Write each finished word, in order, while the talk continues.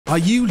Are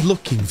you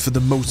looking for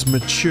the most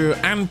mature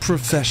and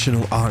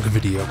professional Ark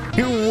video?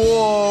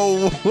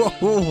 Whoa, whoa,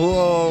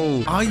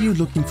 whoa. Are you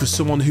looking for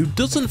someone who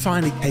doesn't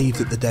find a cave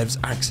that the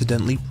devs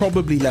accidentally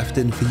probably left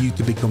in for you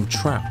to become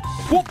trapped?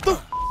 What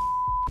the?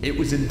 It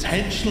was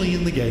intentionally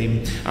in the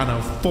game and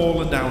I've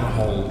fallen down a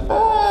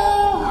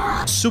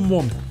hole.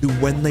 Someone who,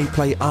 when they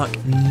play Ark,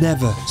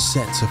 never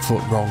sets a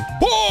foot wrong.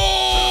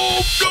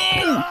 Oh,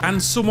 no! And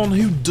someone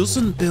who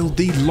doesn't build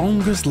the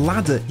longest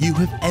ladder you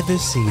have ever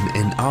seen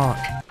in Ark.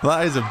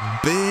 That is a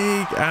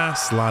big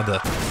ass ladder.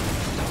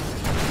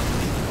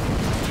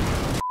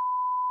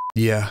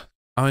 Yeah,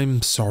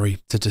 I'm sorry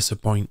to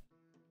disappoint.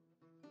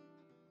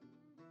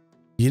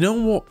 You know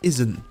what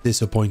isn't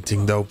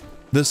disappointing though?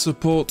 The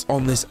support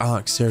on this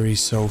Ark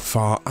series so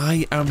far.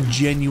 I am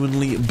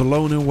genuinely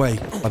blown away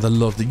by the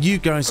love that you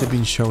guys have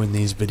been showing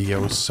these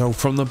videos. So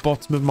from the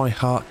bottom of my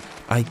heart,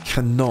 I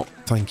cannot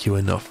thank you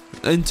enough.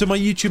 And to my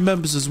YouTube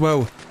members as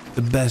well,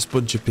 the best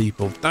bunch of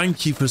people.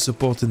 Thank you for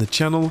supporting the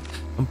channel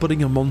and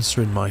putting a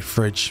monster in my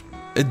fridge.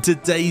 And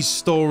today's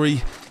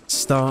story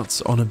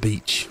starts on a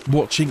beach,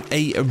 watching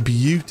a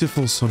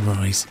beautiful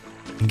sunrise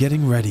and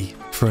getting ready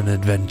for an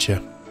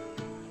adventure.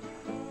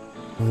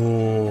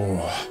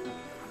 Oh,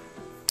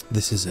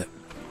 this is it.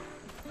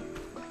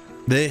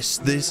 This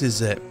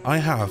is it. I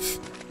have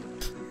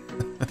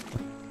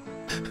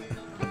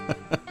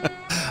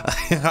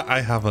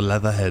I have a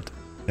leather head.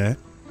 Yeah,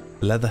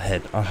 leather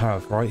head. I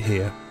have right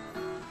here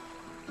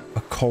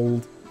a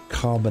cold,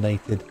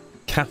 carbonated,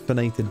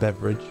 caffeinated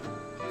beverage.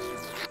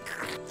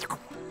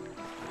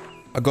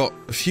 I got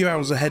a few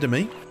hours ahead of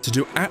me to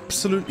do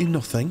absolutely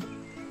nothing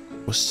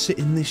but sit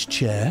in this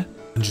chair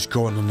and just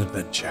go on an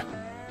adventure.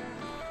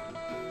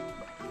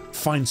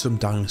 Find some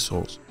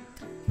dinosaurs,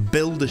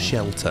 build a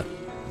shelter,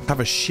 have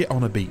a shit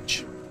on a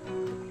beach.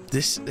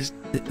 This is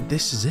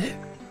it.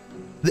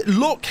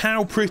 Look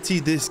how pretty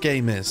this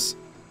game is.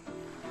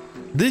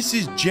 This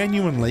is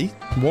genuinely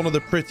one of the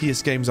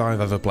prettiest games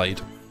I've ever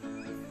played.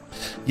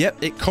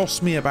 Yep, it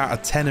cost me about a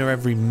tenner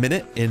every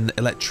minute in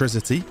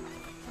electricity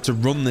to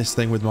run this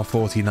thing with my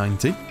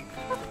 4090.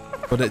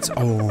 But it's...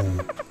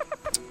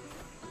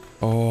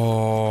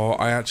 Oh,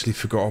 I actually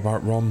forgot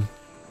about Ron.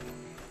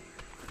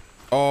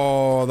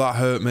 Oh, that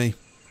hurt me.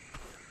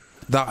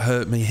 That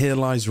hurt me. Here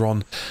lies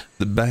Ron,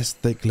 the best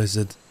thick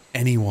lizard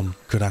anyone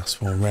could ask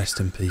for.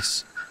 Rest in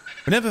peace.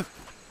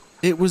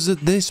 It was at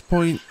this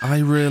point I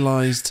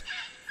realised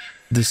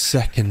the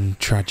second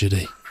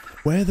tragedy.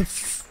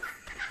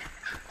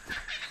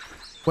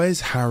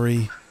 Where's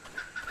Harry?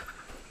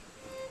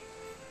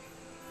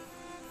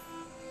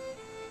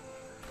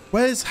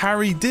 Where's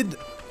Harry?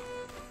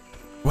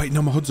 Wait,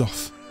 no, my hood's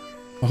off.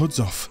 My hood's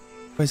off.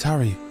 Where's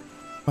Harry?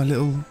 My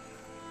little...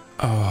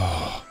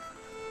 Oh.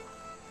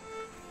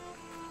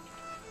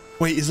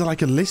 Wait, is there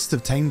like a list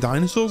of tame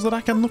dinosaurs that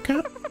I can look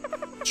at?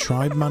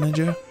 Tribe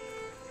manager.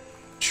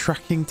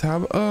 Tracking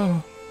tab.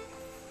 Oh.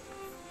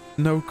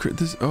 No,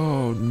 this...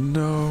 Oh,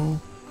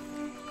 no.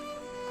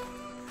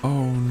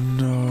 Oh,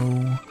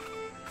 no.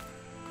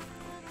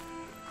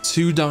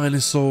 2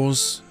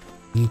 dinosaurs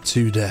and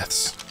 2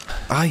 deaths.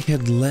 I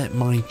had let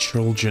my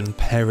children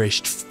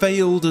perish,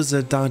 failed as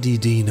a daddy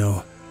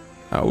dino.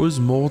 I was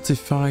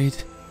mortified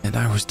and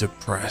I was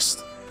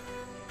depressed.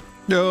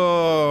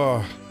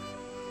 Oh,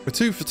 we're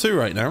 2 for 2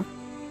 right now.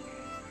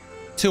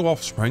 2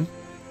 offspring,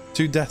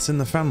 2 deaths in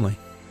the family.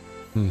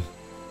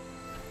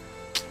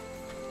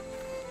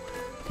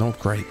 Not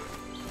great.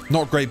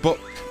 Not great, but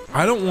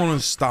I don't want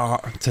to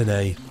start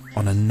today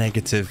on a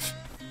negative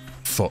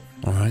foot,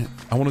 all right?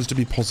 I want us to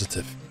be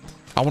positive.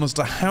 I want us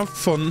to have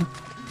fun,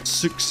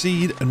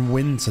 succeed and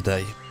win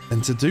today.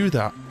 And to do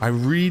that, I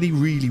really,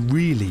 really,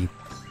 really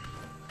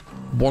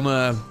want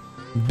to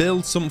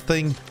build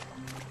something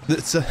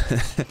that's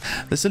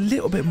a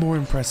little bit more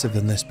impressive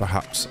than this,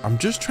 perhaps. I'm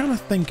just trying to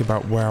think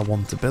about where I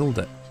want to build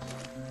it.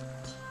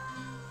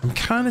 I'm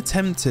kind of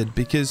tempted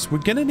because we're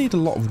going to need a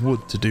lot of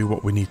wood to do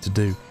what we need to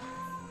do.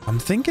 I'm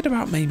thinking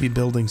about maybe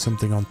building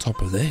something on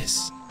top of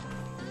this.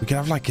 We could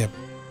have like a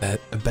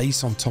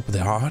base on top of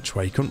the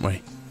archway, couldn't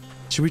we?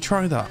 Should we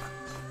try that?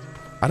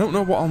 I don't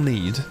know what I'll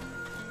need.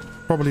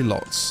 Probably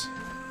lots.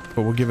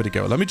 But we'll give it a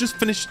go. Let me just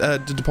finish to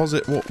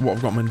deposit what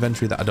I've got in my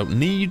inventory that I don't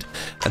need.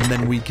 And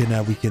then we can go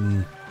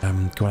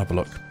and have a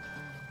look.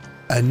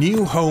 A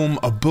new home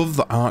above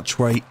the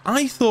archway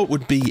I thought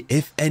would be,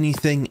 if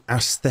anything,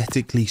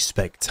 aesthetically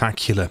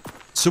spectacular.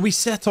 So we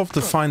set off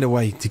to find a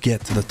way to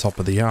get to the top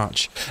of the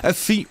arch. A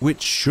feat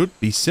which should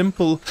be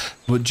simple,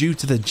 but due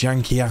to the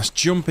janky ass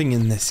jumping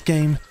in this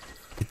game,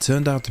 it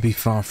turned out to be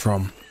far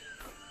from.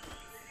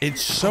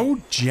 It's so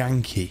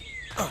janky,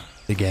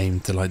 the game,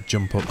 to like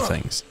jump up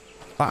things.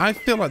 Like, I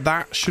feel like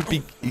that should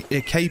be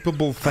a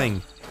capable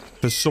thing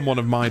for someone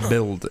of my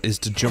build, is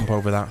to jump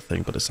over that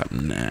thing, but it's like,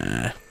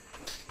 nah.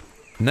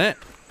 Nah,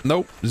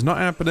 nope, it's not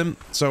happening.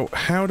 So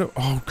how do...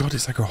 Oh god,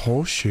 it's like a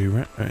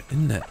horseshoe, right,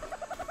 isn't it?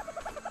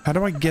 How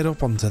do I get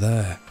up onto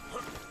there?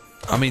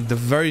 I mean, the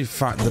very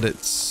fact that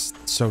it's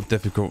so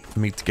difficult for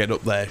me to get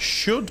up there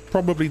should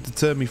probably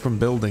deter me from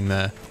building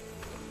there.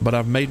 But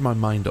I've made my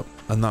mind up,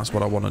 and that's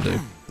what I want to do.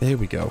 Here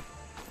we go.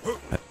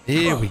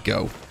 Here we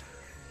go.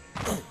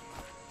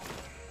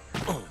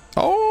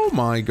 Oh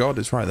my god,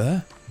 it's right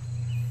there.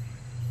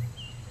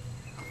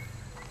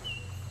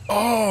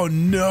 Oh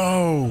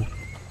no!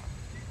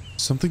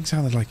 Something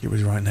sounded like it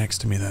was right next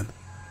to me then.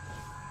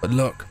 But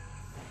look,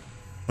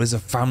 there's a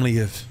family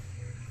of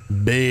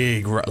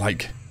big,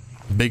 like,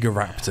 bigger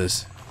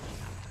raptors.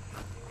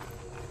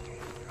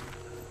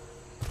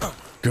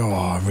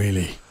 God,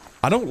 really?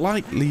 I don't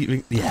like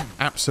leaving... Yeah,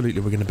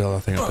 absolutely, we're going to build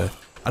our thing up here.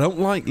 I don't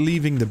like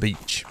leaving the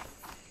beach.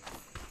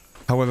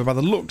 However, by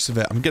the looks of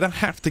it, I'm going to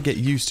have to get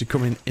used to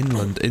coming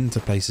inland into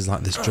places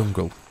like this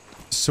jungle.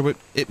 So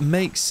it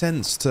makes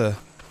sense to,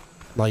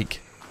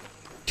 like...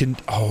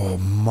 Oh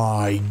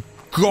my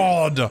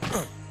god!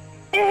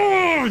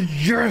 Oh,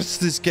 yes,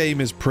 this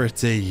game is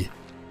pretty.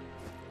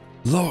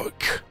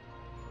 Look.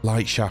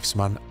 Light shafts,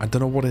 man. I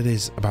don't know what it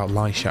is about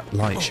light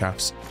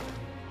shafts.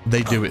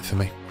 They do it for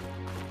me.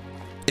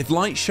 If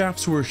light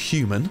shafts were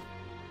human,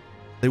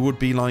 they would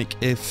be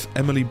like if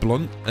Emily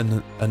Blunt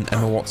and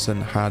Emma Watson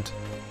had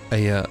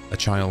a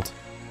child.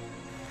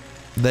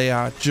 They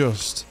are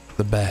just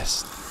the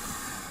best.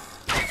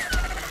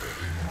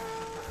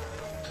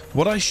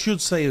 What I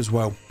should say as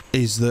well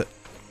is that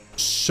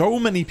so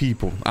many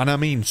people, and I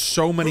mean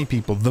so many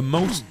people, the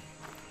most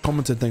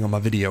commented thing on my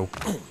video,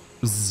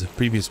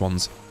 previous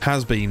ones,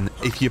 has been,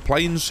 if you're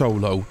playing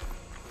solo,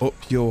 up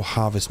your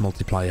harvest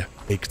multiplier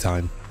big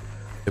time.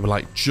 They were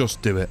like,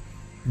 just do it.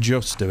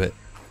 Just do it.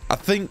 I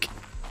think...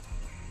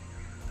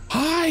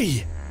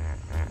 Hi!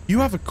 You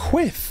have a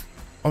quiff.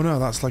 Oh no,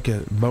 that's like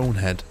a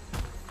bonehead.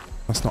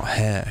 That's not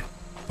hair.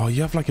 Oh,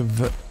 you have like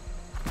a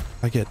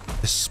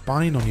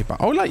spine on your back.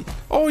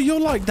 Oh, you're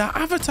like that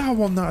Avatar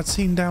one that I'd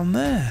seen down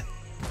there.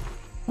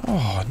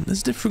 Oh,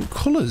 there's different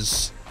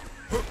colours.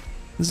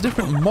 There's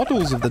different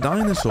models of the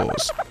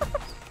dinosaurs.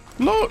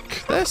 Look,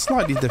 they're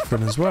slightly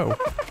different as well.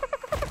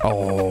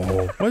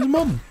 Oh, where's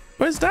Mum?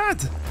 Where's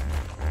Dad?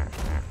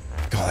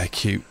 God, they're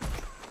cute.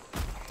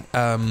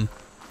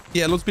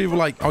 Yeah, lots of people are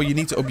like, oh, you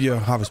need to up your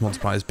harvest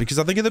multipliers, because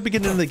I think at the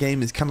beginning of the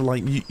game, it's kind of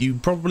like you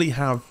probably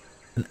have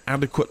an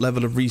adequate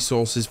level of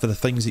resources for the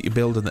things that you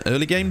build in the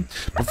early game,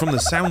 but from the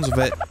sounds of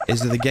it,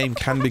 is that the game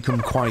can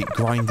become quite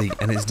grindy,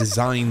 and it's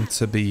designed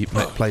to be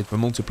played for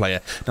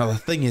multiplayer. Now, the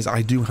thing is,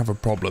 I do have a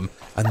problem,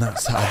 and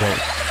that's that I don't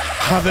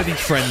have any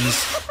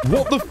friends.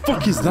 What the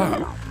fuck is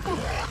that?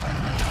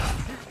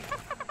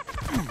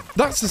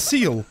 That's a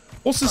seal.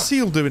 What's a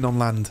seal doing on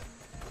land?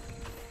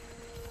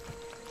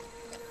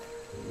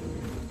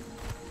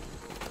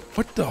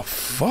 What the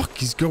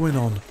fuck is going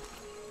on?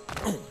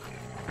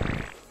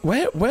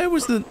 Where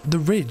was the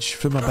ridge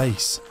for my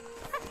base?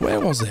 Where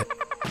was it?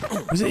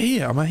 Was it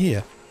here? Am I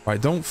here?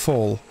 Right, don't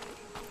fall.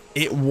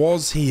 It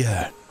was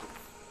here.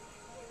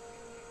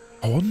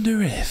 I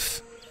wonder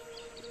if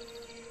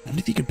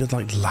you could build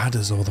like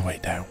ladders all the way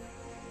down.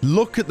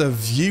 Look at the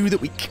view that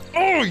we...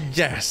 Oh,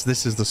 yes,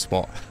 this is the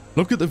spot.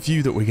 Look at the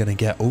view that we're going to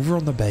get over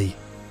on the bay.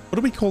 What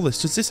do we call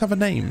this? Does this have a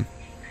name?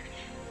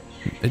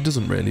 It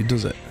doesn't really,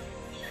 does it?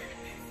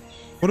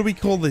 What do we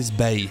call this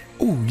bay?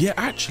 Oh, yeah,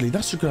 actually,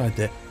 that's a good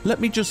idea. Let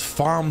me just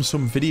farm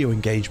some video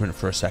engagement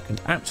for a second,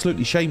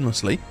 absolutely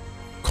shamelessly.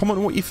 Comment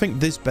what you think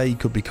this bay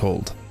could be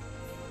called.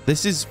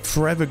 This is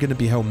forever going to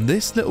be home.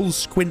 This little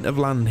squint of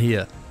land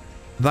here.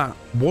 That,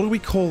 what do we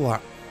call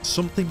that?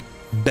 Something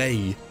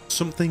bay.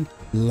 Something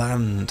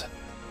land.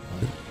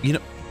 You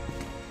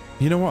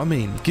know what I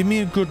mean? Give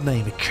me a good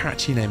name, a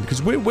catchy name,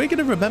 because we're going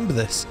to remember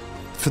this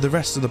for the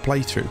rest of the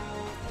playthrough.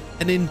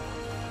 And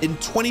in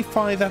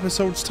 25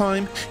 episodes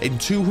time, in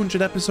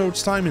 200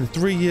 episodes time, in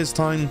 3 years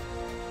time,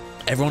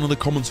 everyone in the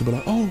comments will be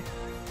like, oh,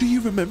 do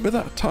you remember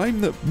that time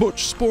that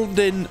Butch spawned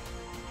in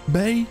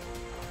May?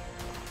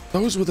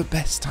 Those were the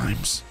best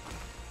times.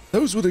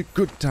 Those were the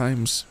good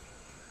times.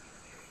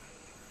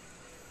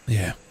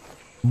 Yeah.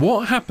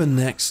 What happened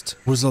next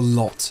was a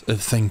lot of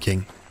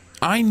thinking.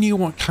 I knew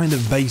what kind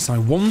of base I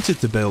wanted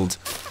to build.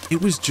 It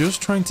was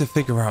just trying to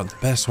figure out the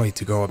best way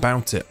to go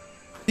about it.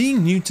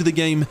 Being new to the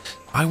game,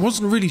 I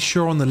wasn't really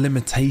sure on the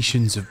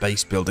limitations of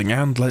base building,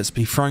 and let's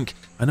be frank,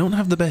 I don't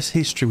have the best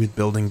history with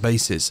building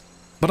bases.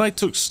 But I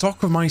took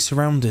stock of my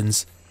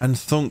surroundings and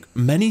thunk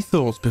many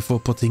thoughts before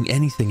putting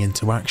anything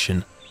into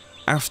action.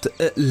 After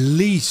at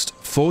least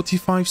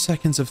 45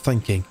 seconds of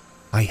thinking,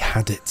 I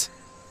had it.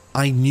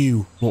 I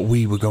knew what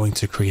we were going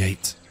to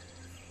create.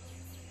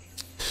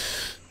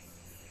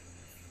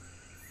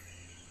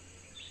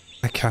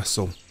 A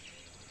castle.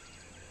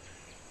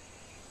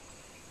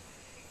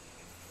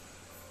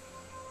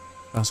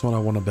 That's what I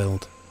want to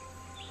build.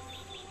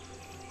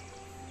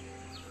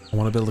 I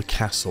want to build a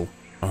castle,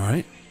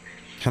 alright?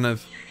 Kind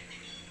of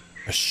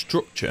a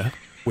structure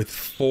with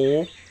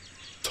 4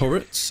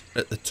 turrets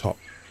at the top.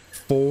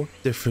 4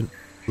 different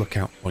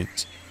lookout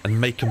points.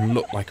 And make them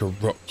look like a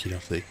rock, you know,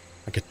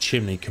 like a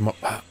chimney come up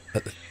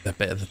at the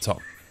bit at the top.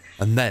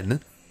 And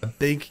then a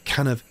big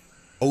kind of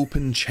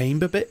open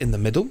chamber bit in the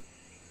middle.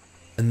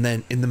 And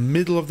then in the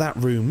middle of that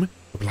room,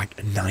 would be like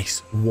a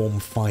nice warm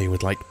fire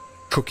with like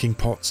cooking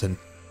pots and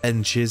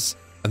benches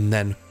And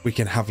then we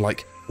can have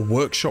like a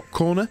workshop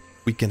corner.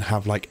 We can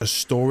have like a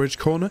storage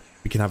corner.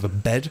 We can have a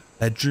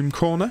bedroom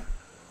corner.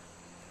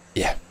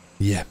 Yeah,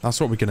 that's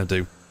what we're going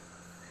to do.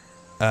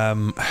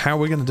 How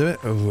we're going to do it?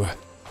 Oh,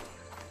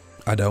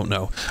 I don't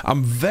know.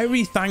 I'm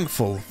very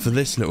thankful for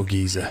this little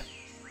geezer.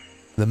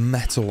 The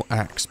metal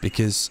axe,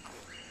 because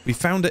we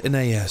found it in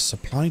a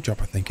supply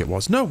drop, I think it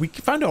was. No, we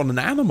found it on an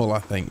animal, I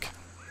think.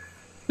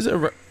 Was it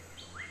a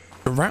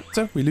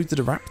raptor? We looted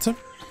a raptor.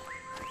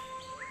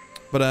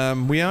 But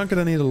we are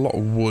going to need a lot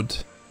of wood.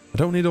 I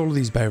don't need all of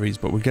these berries,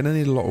 but we're going to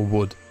need a lot of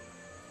wood.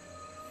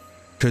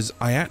 Because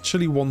I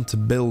actually want to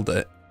build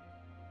it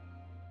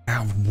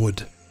out of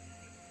wood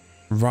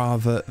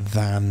rather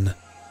than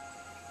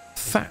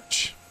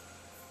thatch.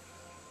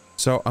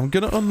 So I'm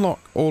going to unlock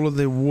all of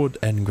the wood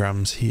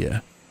engrams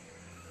here.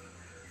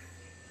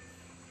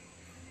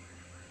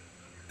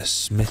 A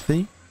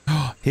smithy.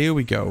 Oh, here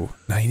we go.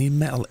 Now you need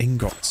metal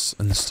ingots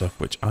and stuff,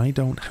 which I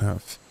don't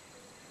have.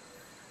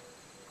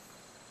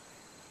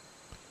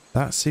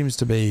 That seems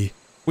to be...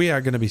 We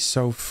are going to be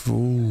so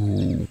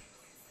full.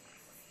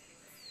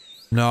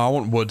 No, I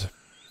want wood.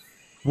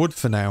 Wood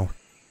for now.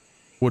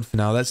 Wood for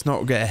now. Let's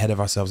not get ahead of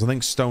ourselves. I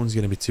think stone's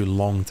going to be too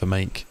long to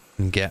make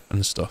and get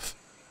and stuff.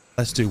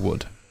 Let's do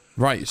wood.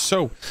 Right,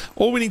 so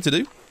all we need to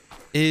do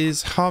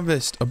is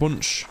harvest a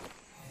bunch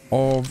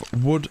of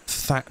wood,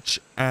 thatch,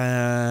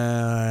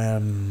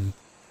 and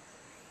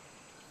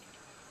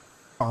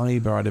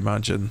fiber, I'd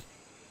imagine.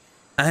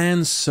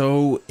 And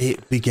so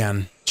it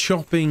began.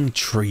 Chopping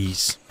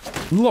trees.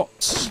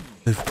 Lots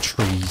of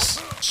trees.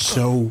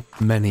 So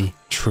many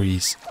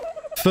trees.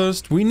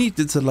 First, we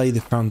needed to lay the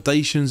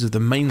foundations of the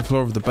main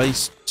floor of the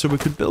base so we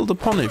could build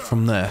upon it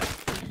from there.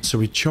 So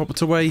we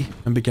chopped away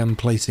and began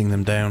placing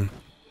them down.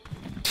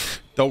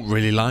 Don't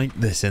really like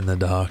this in the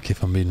dark,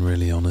 if I'm being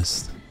really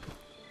honest.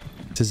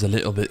 It is a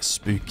little bit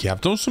spooky.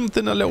 I've done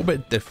something a little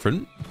bit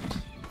different.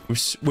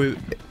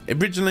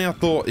 Originally, I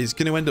thought it's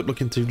going to end up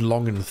looking too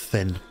long and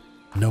thin.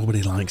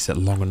 Nobody likes it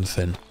long and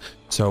thin.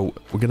 So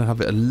we're going to have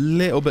it a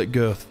little bit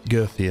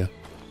girthier.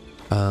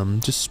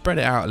 Just spread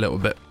it out a little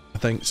bit, I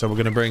think. So we're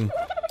going to bring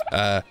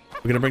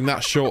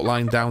that short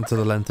line down to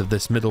the length of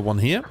this middle one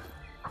here.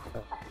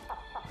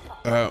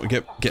 We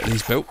get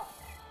these built.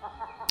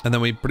 And then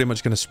we're pretty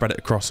much going to spread it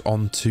across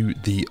onto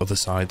the other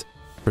side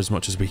for as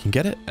much as we can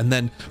get it. And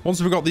then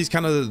once we've got these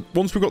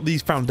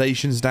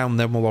foundations down,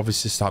 then we'll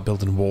obviously start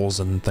building walls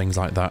and things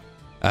like that.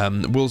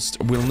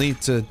 We'll need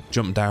to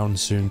jump down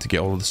soon to get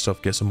all of the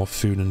stuff, get some more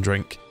food and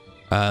drink.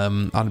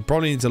 I'd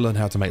probably need to learn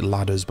how to make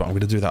ladders, but I'm going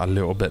to do that a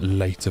little bit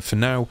later. For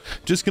now,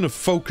 just going to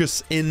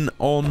focus in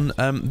on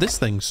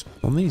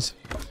these.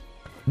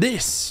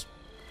 This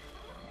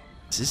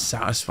is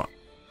satisfying.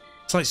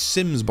 It's like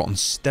Sims, but on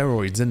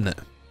steroids, isn't it?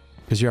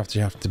 Because you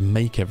have to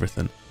make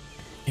everything.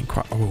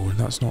 Oh,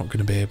 that's not going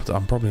to be able to...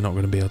 I'm probably not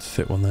going to be able to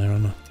fit one there,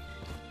 am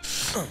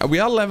I? We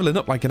are leveling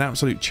up like an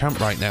absolute champ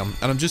right now,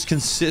 and I'm just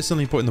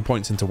consistently putting the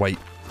points into weight.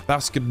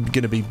 That's going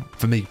to be,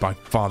 for me, by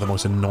far the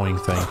most annoying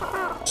thing.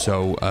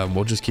 So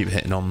we'll just keep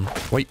hitting on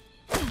weight.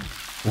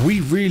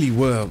 We really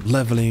were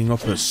leveling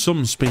up at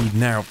some speed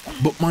now,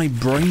 but my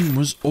brain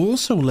was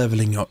also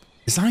leveling up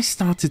as I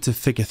started to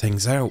figure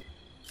things out.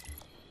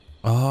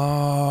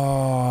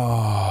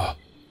 Ah...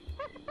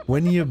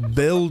 When you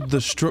build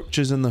the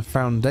structures and the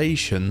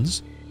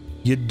foundations,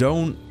 you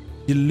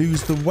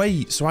lose the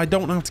weight. So I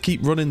don't have to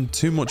keep running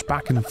too much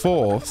back and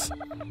forth.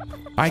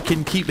 I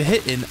can keep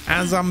hitting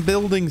as I'm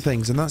building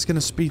things, and that's going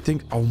to speed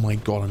things. Oh my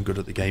god, I'm good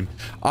at the game.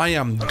 I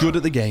am good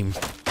at the game.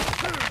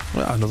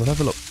 Well, another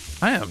level up.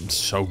 I am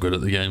so good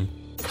at the game.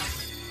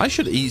 I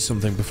should eat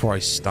something before I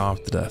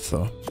starve to death,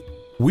 though.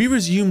 We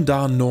resumed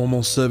our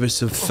normal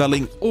service of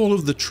felling all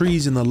of the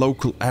trees in the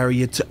local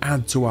area to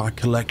add to our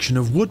collection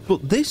of wood,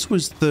 but this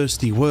was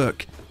thirsty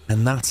work,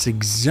 and that's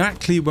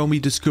exactly when we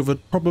discovered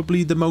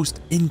probably the most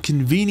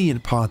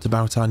inconvenient part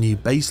about our new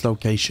base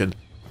location: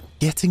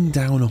 getting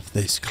down off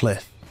this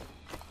cliff.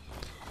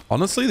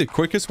 Honestly, the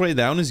quickest way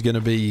down is going to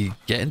be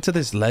getting to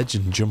this ledge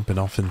and jumping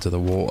off into the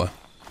water.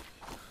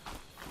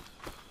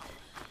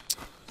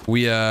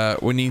 We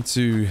need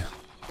to...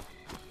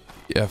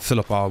 Yeah, fill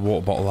up our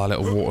water bottle, our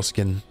little water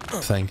skin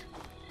thing.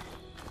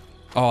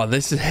 Oh,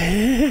 this is...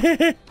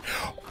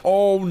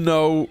 Oh,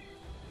 no.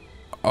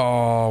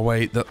 Oh,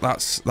 wait.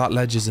 That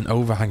ledge isn't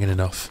overhanging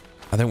enough.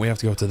 I think we have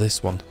to go to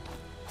this one.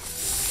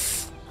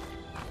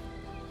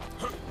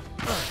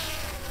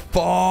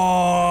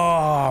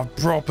 Oh,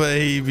 proper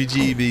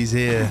heebie-jeebies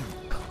here.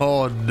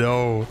 Oh,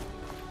 no.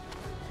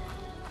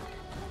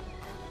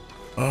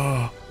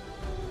 Oh.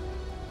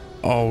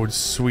 Oh,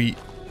 sweet.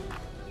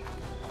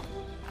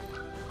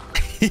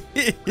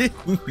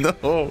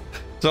 No.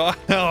 So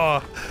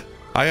I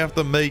have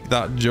to make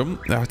that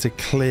jump. I have to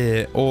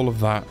clear all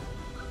of that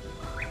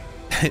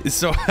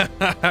so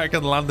I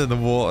can land in the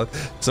water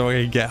so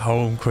I can get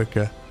home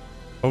quicker.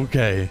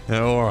 Okay.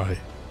 All right.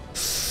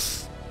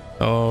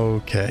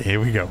 Okay.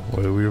 Here we go.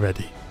 Are we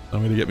ready? I'm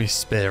going to get me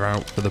spear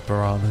out for the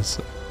piranhas.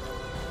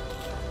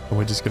 And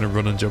we're just going to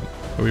run and jump.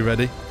 Are we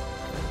ready?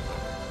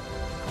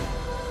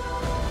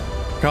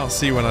 can't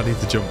see when I need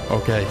to jump.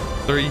 Okay,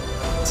 3,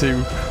 2,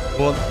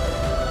 1.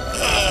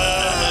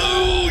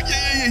 Oh,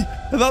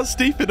 yeah. That's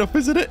steep enough,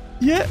 isn't it?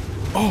 Yeah.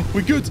 Oh,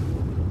 we're good.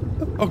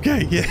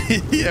 Okay, yeah,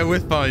 yeah, we're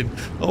fine.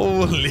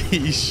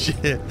 Holy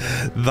shit.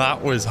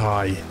 That was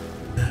high.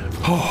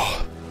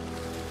 Oh,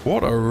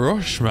 what a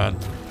rush, man.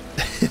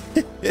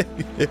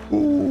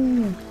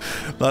 Ooh,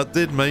 that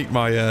did make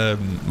my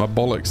my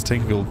bollocks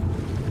tingle.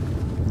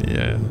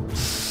 Yeah.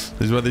 This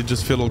is where they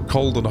just feel all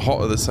cold and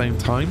hot at the same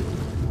time.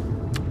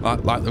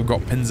 Like they've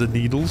got pins and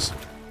needles.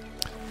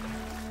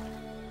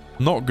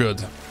 Not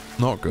good.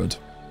 Not good.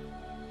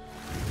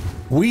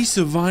 We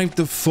survived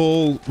the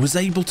fall, was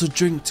able to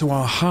drink to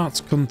our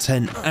heart's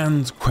content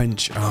and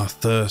quench our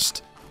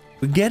thirst.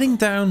 But getting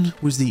down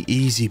was the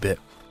easy bit.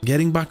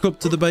 Getting back up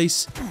to the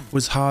base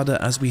was harder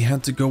as we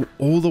had to go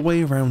all the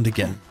way around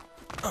again.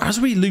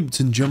 As we looped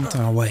and jumped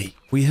our way,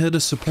 we heard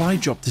a supply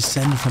drop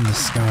descend from the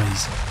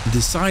skies and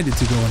decided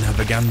to go and have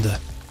a gander.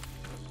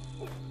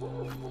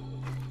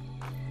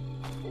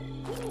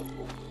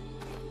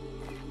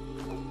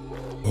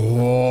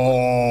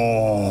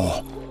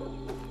 Oh,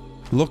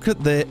 look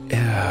at the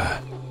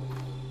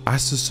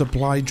as the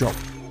supply drop.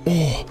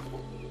 Oh,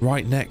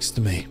 right next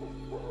to me.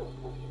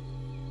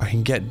 I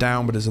can get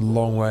down, but it's a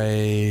long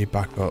way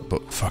back up.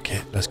 But fuck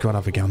it, let's go and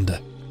have a gander.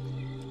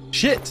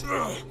 Shit!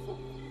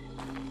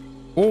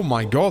 Oh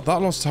my god,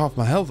 that lost half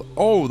my health.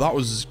 Oh, that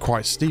was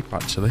quite steep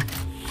actually.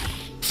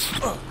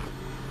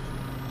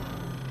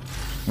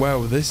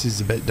 Well, this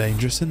is a bit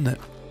dangerous, isn't it?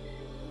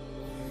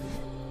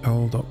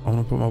 Hold up, I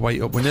want to put my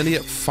weight up. We're nearly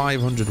at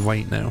 500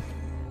 weight now,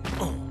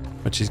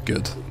 which is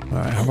good.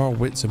 Alright, have our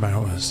wits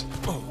about us.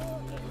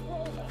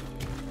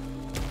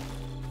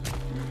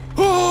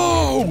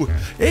 Oh,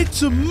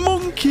 it's a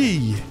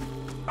monkey!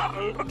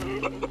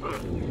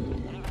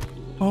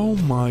 Oh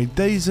my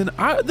days, and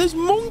there's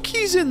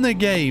monkeys in the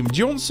game. Do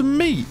you want some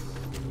meat?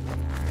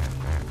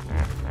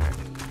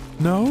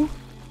 No?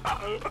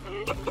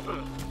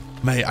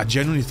 Mate, I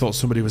genuinely thought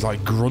somebody was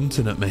like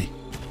grunting at me.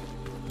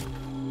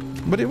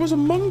 But it was a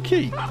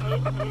monkey.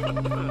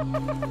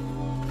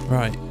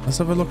 Right, let's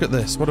have a look at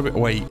this. What a bit.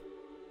 Wait.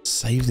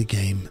 Save the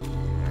game.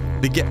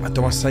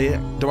 Do I say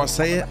it? Do I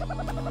say it?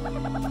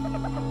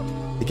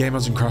 The game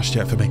hasn't crashed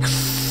yet for me.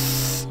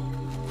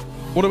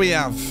 What do we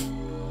have?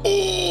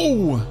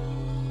 Oh!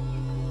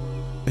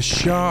 A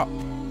sharp.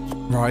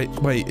 Right,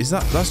 wait, is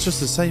that's just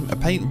the same? A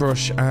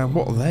paintbrush and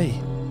what are they?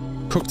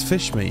 Cooked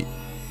fish meat.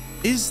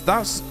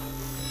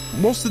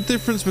 What's the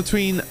difference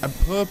between a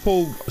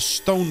purple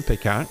stone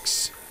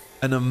pickaxe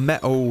and a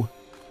metal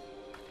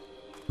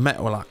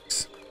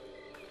axe?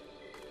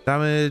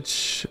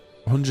 Damage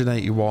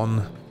 181,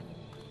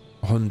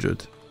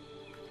 100.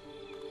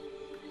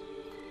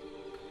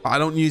 I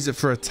don't use it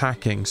for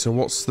attacking, so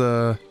what's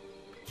the...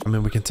 I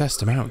mean, we can test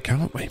them out,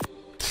 can't we?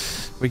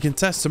 We can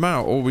test them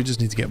out, or we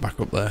just need to get back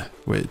up there,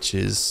 which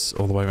is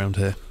all the way around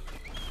here.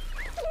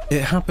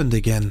 It happened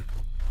again.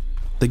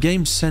 The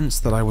game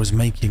sensed that I was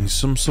making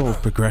some sort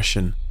of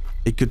progression.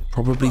 It could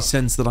probably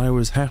sense that I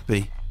was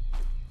happy.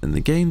 And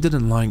the game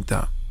didn't like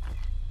that.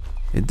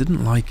 It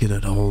didn't like it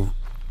at all.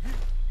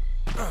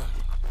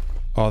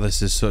 Oh,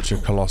 this is such a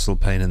colossal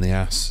pain in the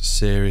ass.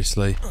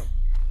 Seriously.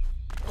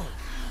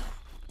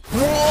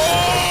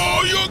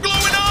 Whoa! Your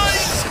glowing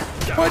eyes!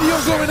 Why do you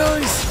have glowing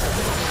eyes?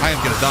 I am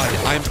gonna die.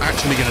 I am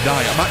actually gonna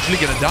die. I'm actually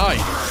gonna die.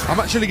 I'm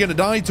actually gonna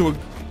die to a...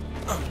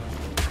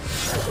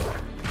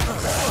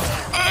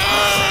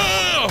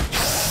 Oh!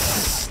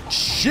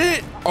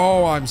 Shit!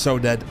 Oh, I'm so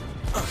dead.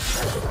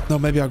 No,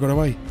 maybe I got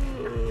away.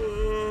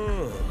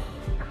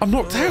 I'm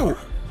knocked out.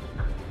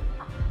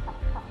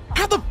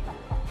 How the...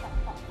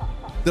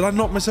 Did I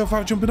knock myself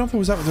out jumping off, or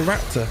was that with the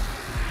raptor?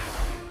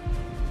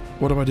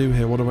 What do I do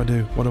here? What do I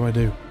do? What do I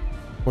do?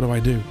 What do I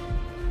do?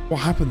 What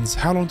happens?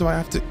 How long do I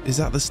have to... Is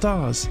that the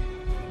stars?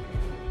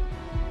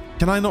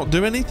 Can I not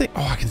do anything?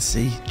 Oh, I can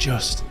see.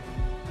 Just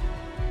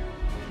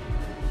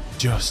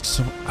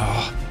some...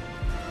 Ah.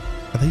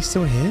 Are they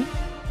still here?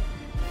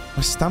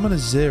 My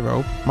stamina's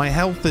 0. My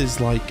health is,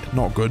 like,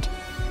 not good.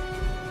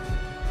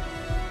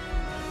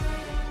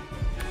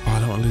 Oh, I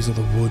don't want to lose all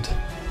the wood.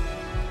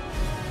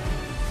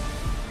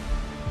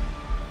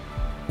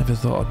 Never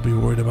thought I'd be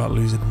worried about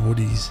losing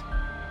woodies.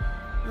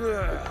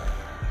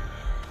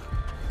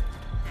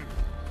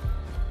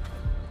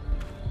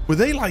 Were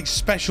they like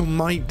special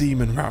night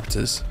demon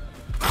raptors?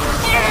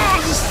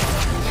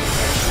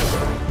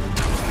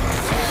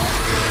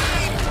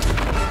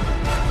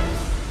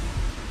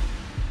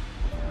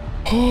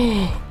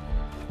 Oh.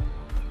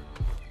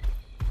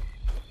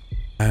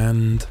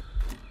 And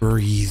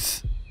breathe.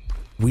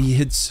 We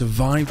had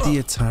survived the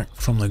attack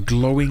from the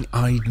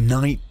glowing-eyed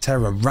night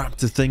terror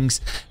raptor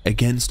things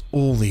against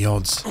all the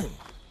odds.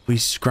 We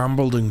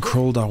scrambled and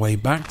crawled our way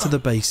back to the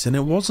base, and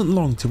it wasn't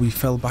long till we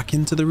fell back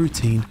into the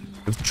routine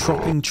of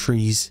chopping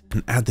trees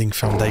and adding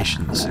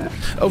foundations.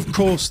 Of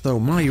course, though,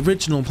 my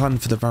original plan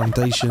for the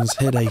foundations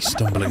hit a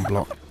stumbling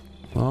block.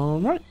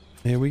 Alright,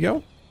 here we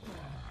go.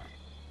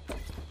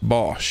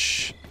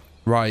 Bosh.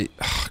 Right,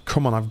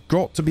 come on, I've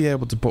got to be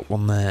able to put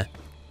one there.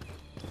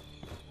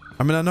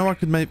 I mean, I know I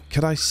could make...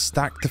 Could I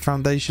stack the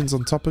foundations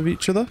on top of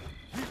each other?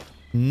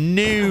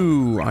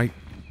 No, I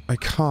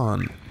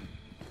can't.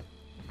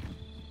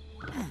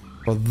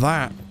 But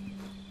that,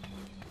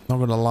 not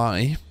gonna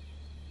lie,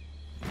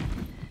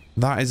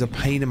 that is a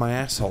pain in my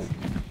asshole.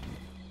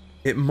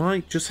 It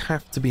might just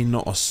have to be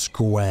not a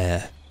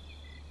square.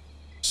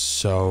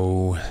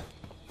 So...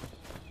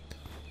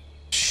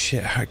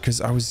 Shit,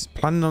 because I was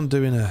planning on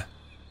doing a,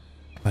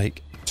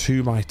 like,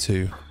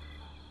 2x2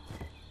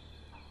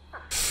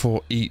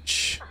 for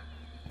each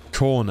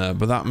corner,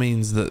 but that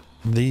means that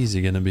these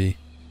are gonna be...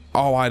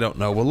 Oh, I don't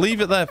know. We'll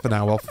leave it there for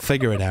now. I'll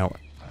figure it out.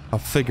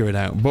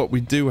 But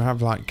we do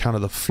have, like, kind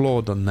of the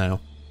floor done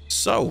now.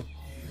 So,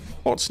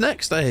 what's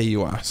next, I hear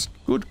you ask?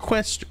 Good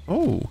question.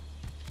 Oh,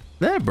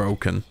 they're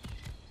broken.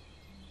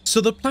 So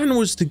the plan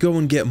was to go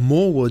and get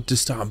more wood to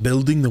start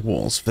building the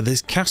walls for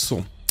this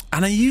castle.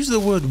 And I use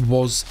the word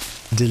was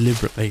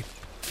deliberately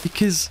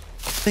because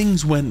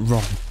things went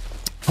wrong.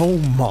 Oh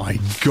my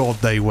god,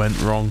 they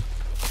went wrong.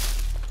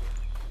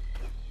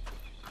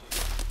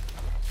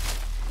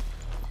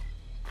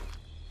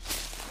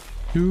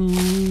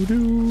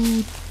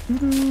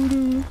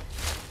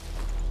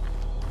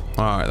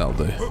 Alright, that'll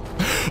do.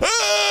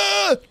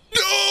 Ah!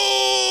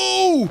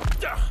 No!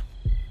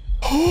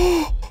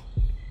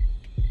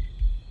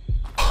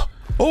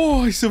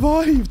 Oh, I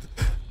survived!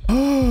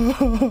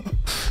 Oh,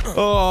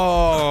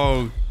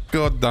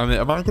 god damn it.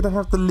 Am I gonna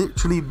have to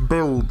literally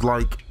build,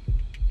 like,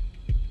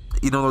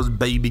 you know those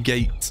baby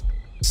gate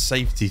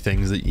safety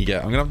things that you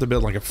get? I'm gonna have to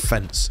build like a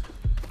fence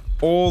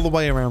all the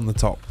way around the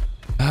top.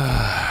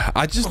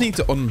 I just need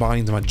to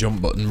unbind my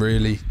jump button,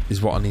 really, is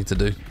what I need to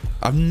do.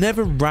 I've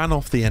never ran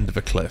off the end of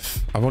a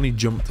cliff. I've only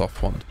jumped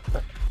off one.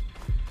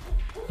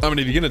 I mean,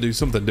 if you're going to do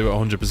something, do it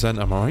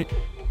 100%, am I right?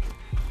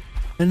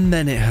 And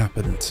then it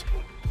happened.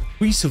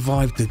 We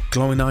survived the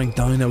glowing eye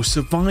dino,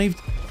 survived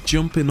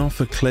jumping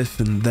off a cliff,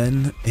 and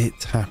then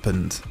it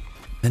happened.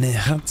 And it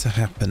had to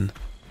happen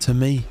to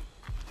me.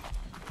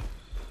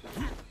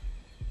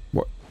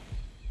 What?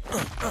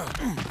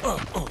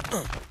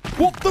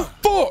 What the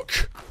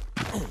fuck?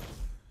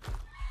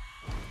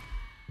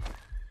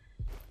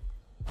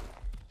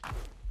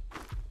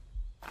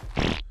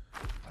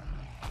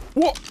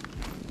 What?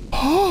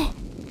 Oh,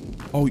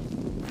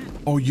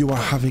 oh, you are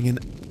having an...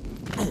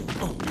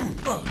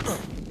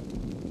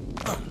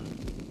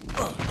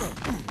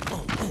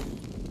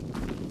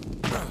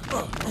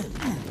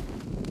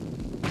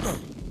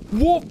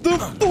 What the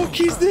fuck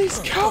is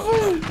this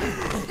cavern?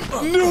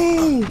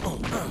 No!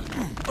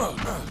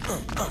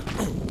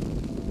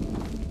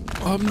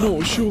 I'm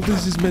not sure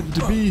this is meant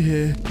to be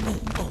here.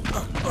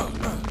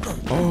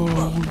 Oh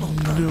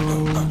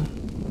no.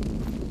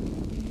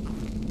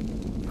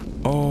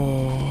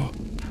 Oh.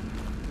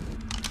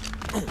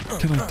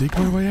 Can I dig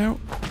my way out?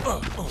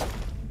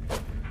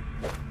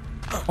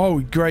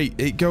 Oh great,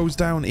 it goes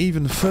down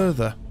even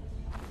further.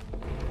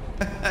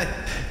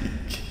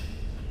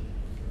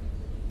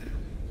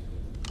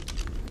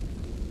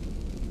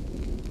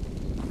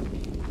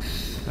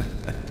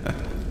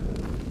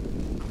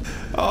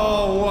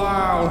 Oh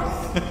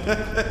wow!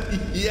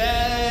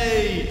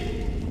 Yay!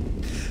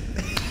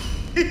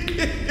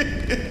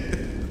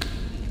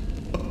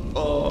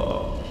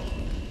 Oh!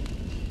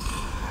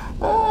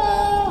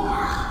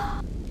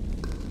 Oh!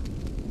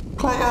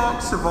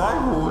 Ark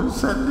Survival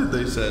Ascended,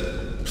 they said.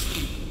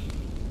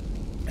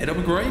 It'll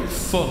be great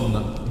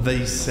fun,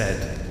 they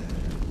said.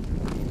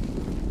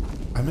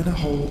 I'm in a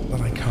hole that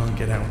I can't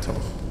get out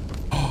of.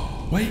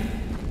 Oh, wait!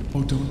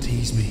 Oh, don't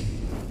tease me.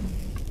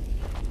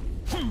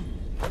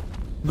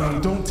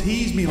 No, don't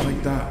tease me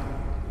like that.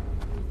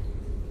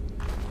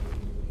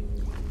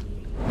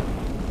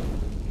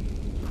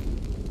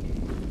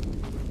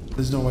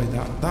 There's no way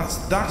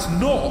that's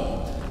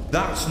not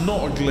a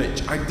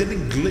glitch. I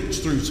didn't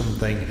glitch through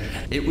something.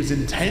 It was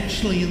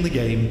intentionally in the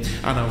game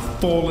and I've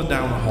fallen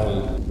down a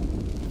hole.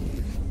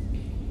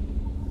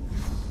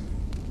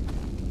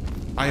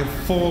 I have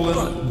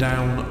fallen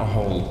down a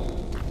hole.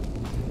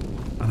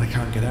 And I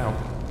can't get out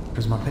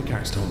because my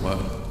pickaxe don't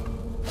work.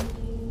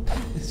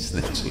 It's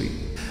literally...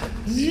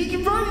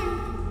 You're very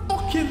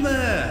fucking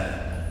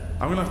there.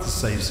 I'm gonna have to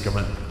save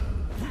scummit.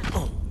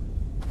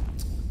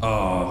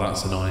 Oh,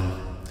 that's annoying.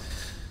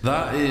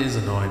 That is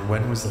annoying.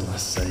 When was the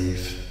last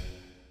save?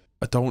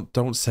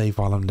 Don't save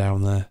while I'm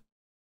down there.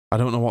 I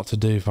don't know what to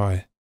do if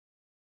I...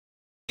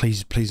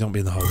 Please don't be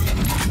in the hole.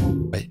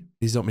 Wait,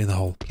 please don't be in the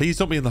hole. Please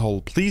don't be in the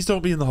hole. Please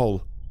don't be in the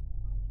hole.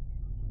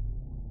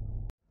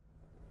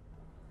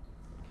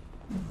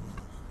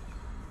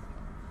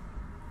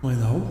 Am I in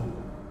the hole?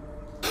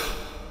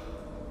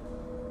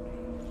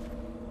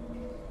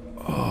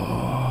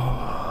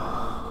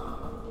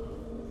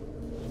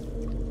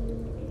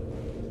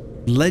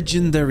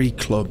 Legendary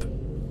club,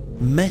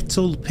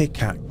 metal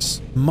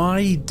pickaxe,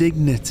 my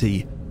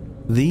dignity.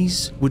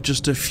 These were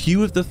just a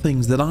few of the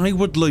things that I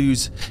would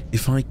lose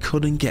if I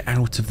couldn't get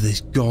out of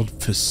this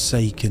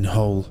godforsaken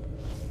hole.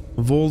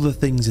 Of all the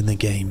things in the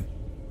game,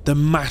 the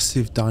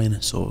massive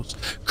dinosaurs,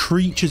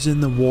 creatures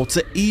in the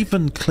water,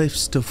 even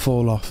cliffs to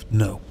fall off.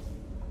 No.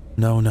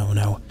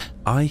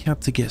 I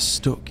had to get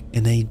stuck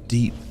in a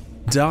deep,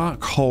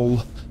 dark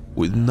hole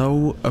with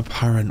no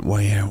apparent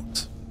way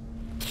out.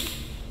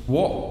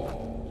 What?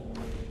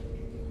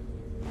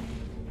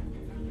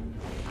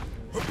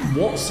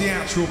 What's the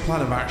actual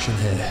plan of action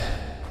here?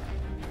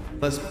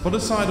 Let's put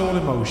aside all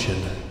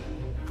emotion.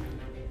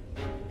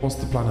 What's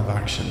the plan of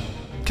action?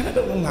 Can I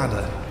build a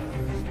ladder?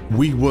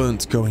 We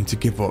weren't going to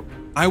give up.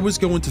 I was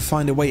going to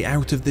find a way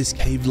out of this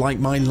cave like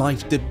my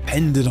life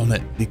depended on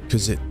it,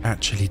 because it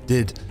actually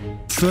did.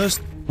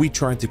 First, we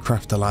tried to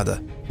craft a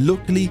ladder.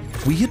 Luckily,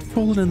 we had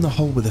fallen in the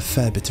hole with a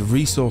fair bit of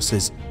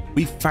resources.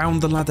 We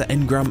found the ladder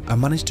engram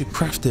and managed to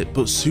craft it,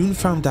 but soon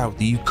found out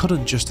that you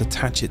couldn't just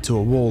attach it to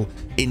a wall.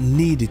 It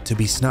needed to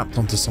be snapped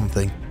onto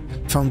something.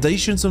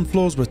 Foundations and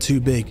floors were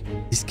too big.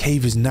 This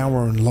cave is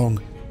narrow and long.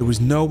 There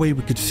was no way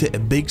we could fit a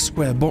big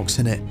square box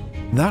in it.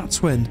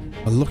 That's when,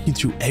 while looking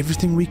through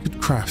everything we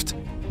could craft,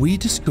 we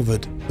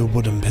discovered the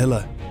wooden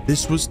pillar.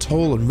 This was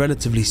tall and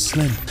relatively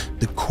slim.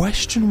 The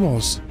question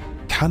was,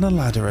 can a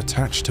ladder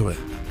attach to it?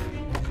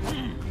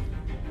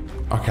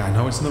 Okay, I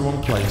know it's in the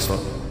wrong place,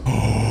 but...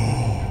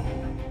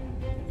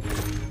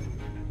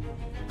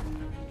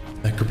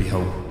 There could be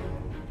hope.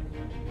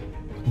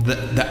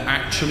 There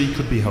actually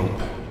could be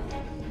hope.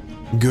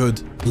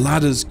 Good.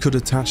 Ladders could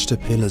attach to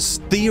pillars.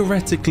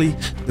 Theoretically,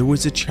 there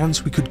was a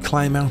chance we could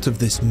climb out of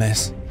this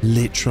mess,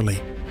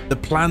 literally. The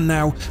plan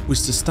now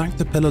was to stack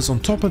the pillars on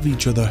top of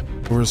each other,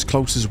 or as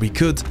close as we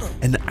could,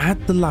 and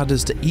add the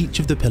ladders to each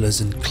of the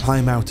pillars and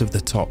climb out of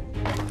the top.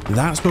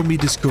 That's when we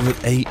discovered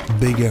a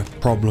bigger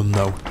problem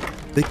though.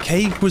 The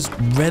cave was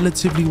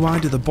relatively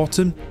wide at the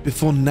bottom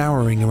before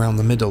narrowing around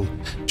the middle,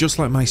 just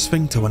like my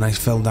sphincter when I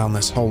fell down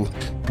this hole.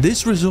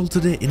 This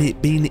resulted in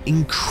it being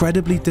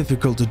incredibly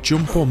difficult to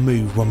jump or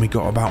move when we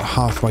got about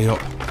halfway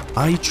up.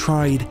 I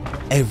tried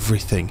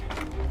everything.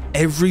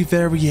 Every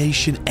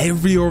variation,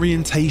 every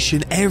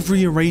orientation,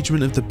 every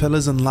arrangement of the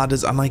pillars and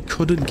ladders, and I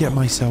couldn't get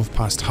myself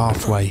past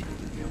halfway.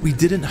 We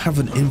didn't have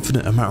an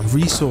infinite amount of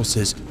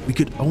resources. We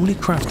could only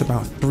craft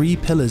about 3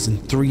 pillars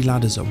and 3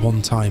 ladders at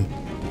one time.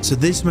 So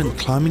this meant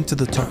climbing to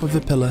the top of a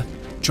pillar,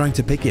 trying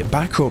to pick it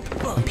back up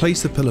and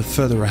place the pillar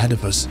further ahead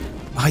of us.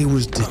 I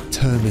was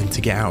determined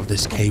to get out of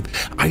this cave.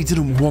 I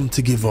didn't want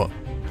to give up.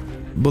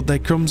 But there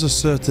comes a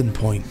certain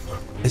point,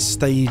 a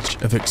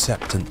stage of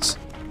acceptance,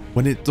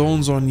 when it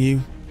dawns on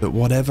you that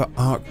whatever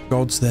Ark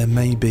gods there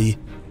may be,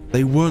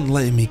 they weren't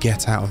letting me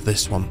get out of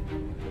this one.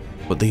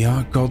 But the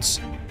Ark gods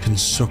can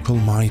suckle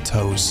my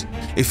toes.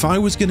 If I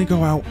was going to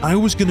go out, I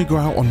was going to go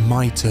out on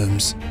my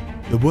terms.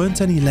 There weren't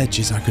any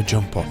ledges I could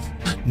jump off,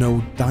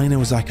 no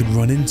dinos I could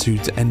run into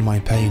to end my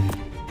pain,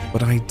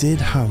 but I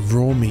did have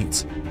raw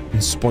meat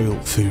and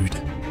spoiled food.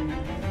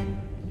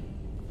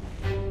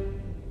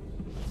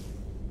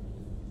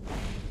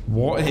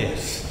 What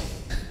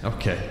if?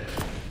 Okay,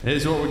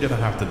 here's what we're gonna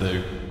have to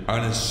do.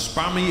 I'm gonna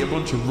spam eat a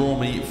bunch of raw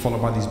meat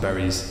followed by these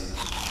berries.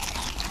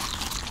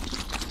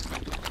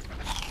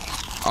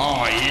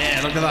 Oh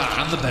yeah, look at that,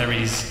 and the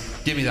berries.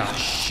 Give me that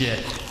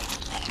shit.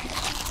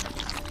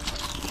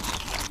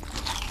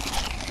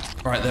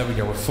 Right, there we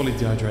go, we're fully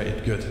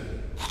dehydrated, good.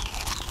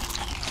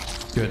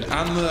 Good,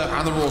 and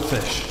the raw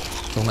fish.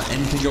 Don't let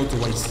anything go to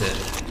waste here.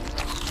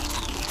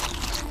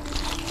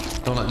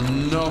 Don't let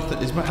nothing...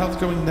 Is my health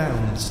going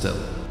down still?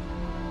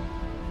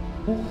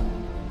 Ooh.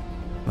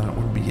 That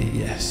would be a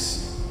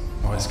yes.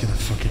 Oh, it's gonna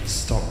fucking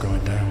stop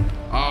going down.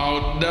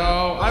 Oh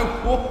no, I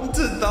want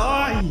to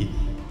die!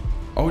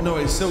 Oh no,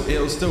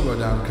 it'll still go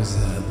down because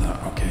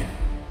that, okay.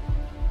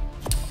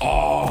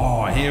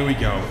 Oh, here we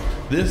go.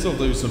 This'll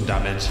do some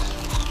damage.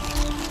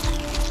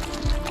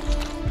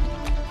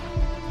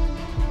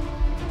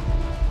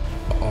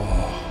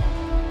 Oh.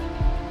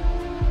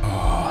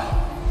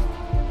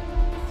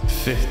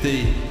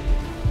 50.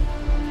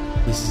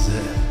 This is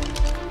it.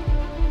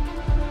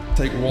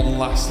 Take one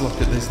last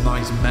look at this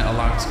nice metal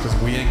axe because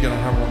we ain't gonna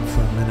have one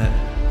for a minute.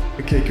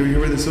 Okay, can we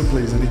hurry this up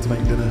please? I need to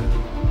make dinner.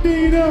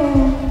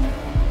 Dino!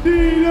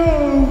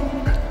 Dino!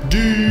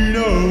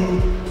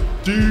 Dino!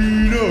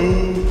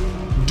 Dino!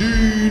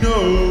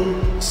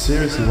 Dino!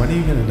 Seriously, when are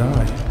you gonna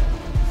die?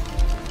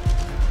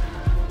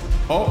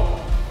 Oh!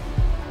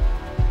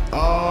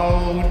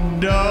 Oh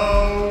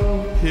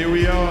no! Here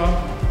we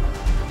are.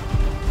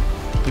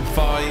 In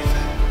 5,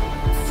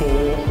 4,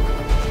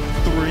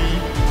 3,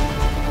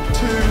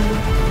 2,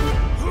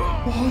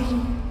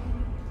 1.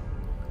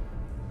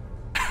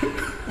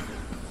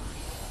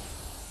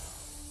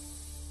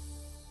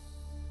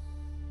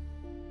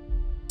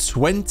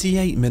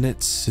 28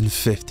 minutes and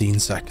 15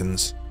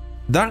 seconds.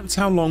 That's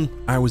how long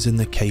I was in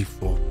the cave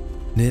for.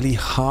 Nearly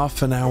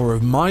half an hour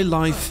of my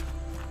life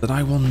that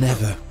I will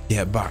never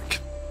get back.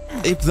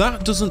 If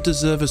that doesn't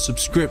deserve a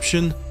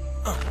subscription,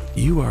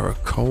 you are a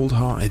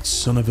cold-hearted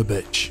son of a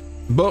bitch.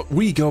 But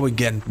we go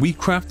again. We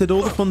crafted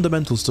all the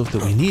fundamental stuff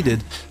that we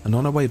needed, and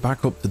on our way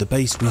back up to the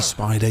base we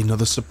spied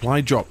another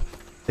supply drop.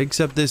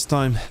 Except this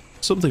time,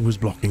 something was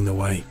blocking the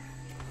way.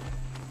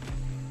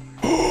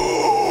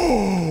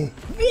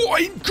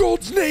 What in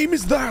God's name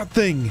is that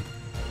thing?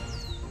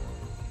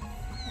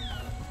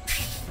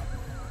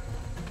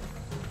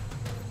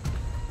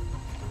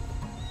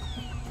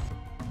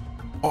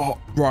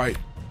 Right.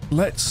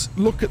 Let's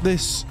look at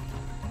this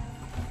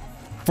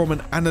from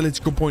an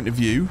analytical point of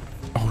view.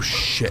 Oh,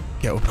 shit.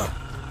 Get up here.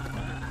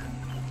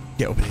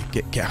 Get up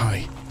here. Get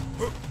high.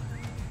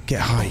 Get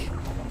high.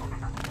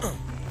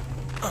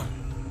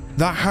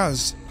 That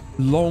has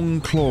long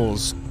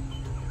claws.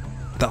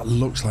 That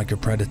looks like a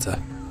predator.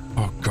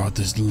 Oh, God,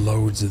 there's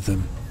loads of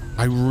them.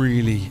 I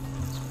really,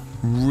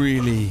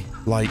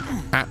 like,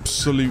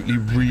 absolutely,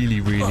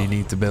 really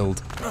need to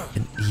build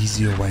an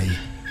easier way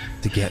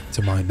to get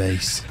to my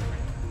base.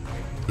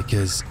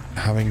 Because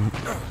having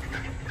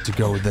to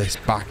go this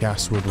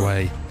back-assward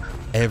way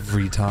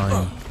every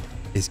time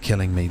is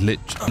killing me.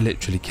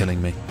 Literally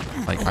killing me.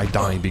 Like, I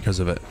die because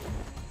of it.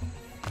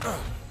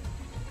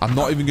 I'm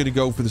not even going to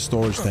go for the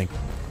storage thing.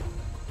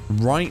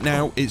 Right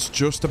now, it's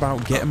just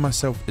about getting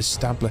myself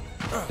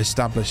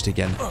established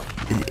again.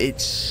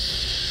 It's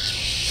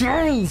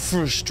so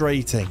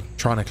frustrating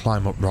trying to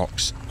climb up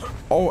rocks.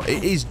 Oh,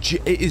 it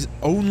is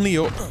only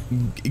up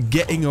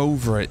getting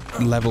over it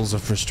levels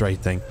of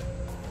frustrating.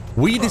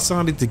 We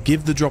decided to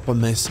give the drop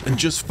on this and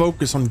just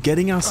focus on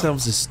getting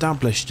ourselves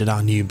established at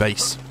our new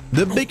base.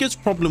 The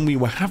biggest problem we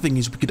were having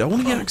is we could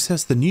only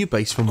access the new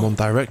base from one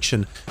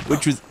direction,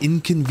 which was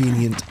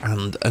inconvenient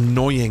and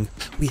annoying.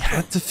 We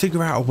had to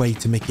figure out a way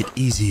to make it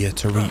easier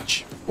to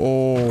reach.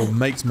 Oh,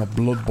 makes my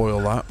blood boil,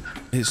 that.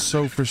 It's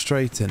so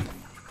frustrating.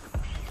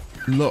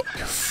 Look,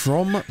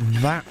 from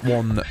that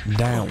one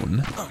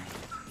down,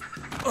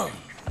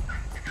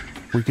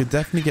 we could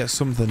definitely get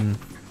something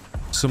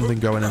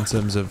going in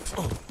terms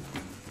of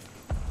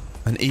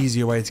an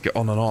easier way to get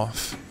on and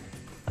off.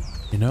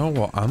 You know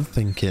what I'm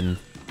thinking?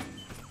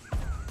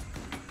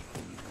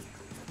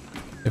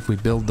 If we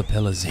build the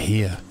pillars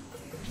here.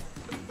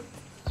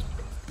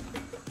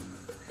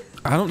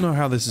 I don't know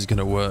how this is going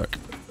to work.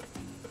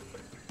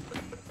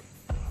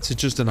 It's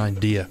just an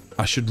idea.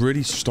 I should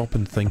really stop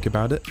and think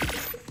about it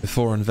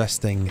before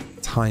investing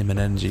time and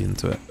energy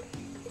into it.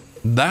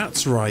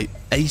 That's right,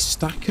 a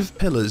stack of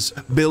pillars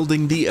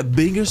building the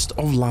biggest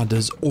of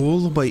ladders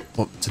all the way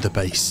up to the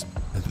base.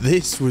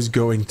 This was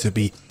going to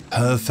be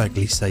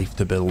perfectly safe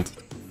to build.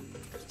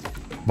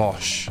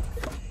 Bosh.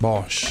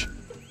 Bosh.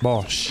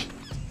 Bosh.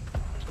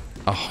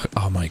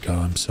 Oh my god,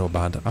 I'm so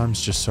bad. I'm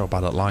just so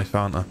bad at life,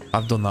 aren't I?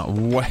 I've done that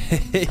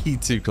way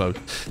too close.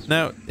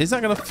 Now, is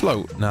that going to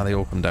float? Now they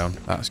all come down.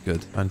 That's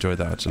good. I enjoyed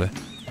that, actually.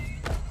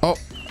 Oh,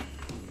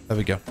 there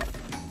we go.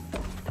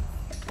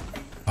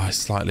 Oh, it's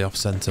slightly off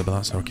center, but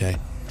that's okay.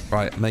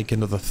 Right, make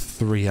another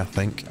 3, I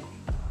think.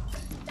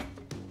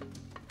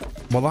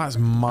 Well, that's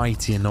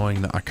mighty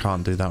annoying that I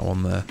can't do that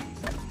one there.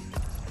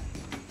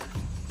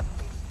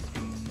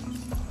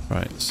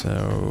 Right,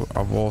 so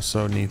I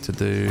also need to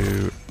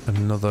do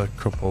another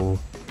couple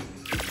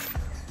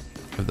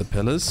of the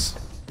pillars.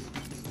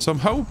 So I'm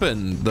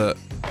hoping that...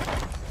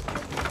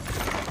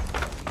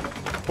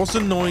 What's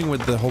annoying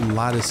with the whole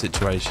ladder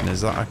situation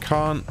is that I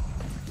can't...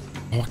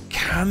 Oh, I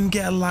can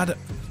get a ladder...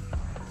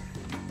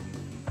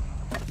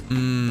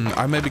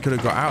 I maybe could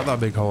have got out of that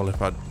big hole if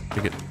I'd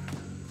figured...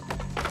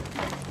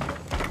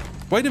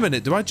 Wait a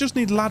minute, do I just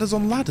need ladders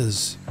on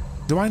ladders?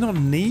 Do I not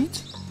need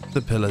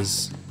the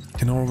pillars?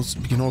 Can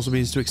also be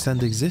used to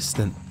extend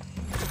existent.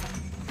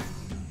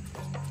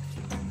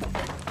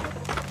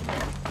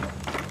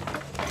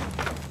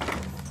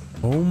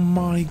 Oh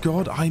my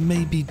god, I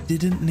maybe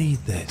didn't need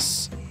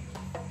this.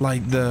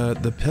 Like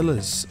the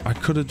pillars, I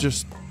could have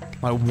just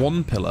like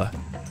one pillar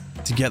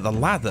to get the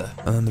ladder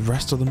and then the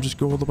rest of them just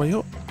go all the way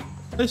up.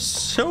 There's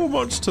so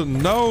much to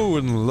know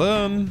and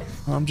learn.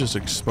 I'm just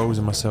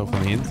exposing myself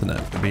on the internet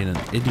for being an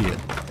idiot.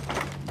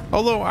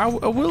 Although I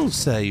will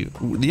say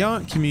the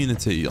art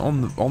community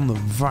on the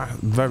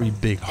very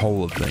big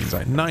whole of things,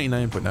 like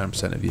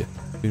 99.9% of you,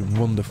 have been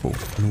wonderful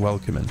and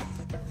welcoming.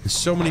 There's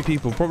so many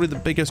people. Probably the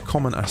biggest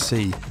comment I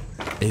see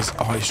is,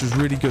 oh, it's just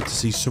really good to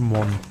see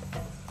someone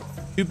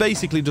who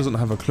basically doesn't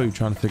have a clue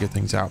trying to figure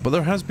things out. But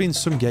there has been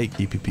some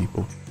gatekeeping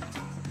people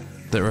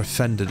that are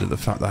offended at the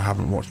fact that I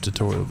haven't watched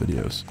tutorial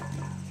videos.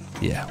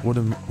 Yeah,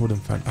 wooden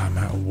I'm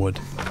out of wood.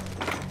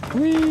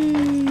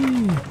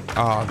 Whee!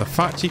 Ah, the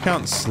fact you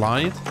can't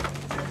slide,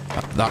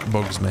 that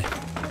bugs me.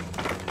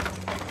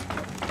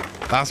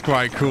 That's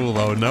quite cool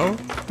though, no?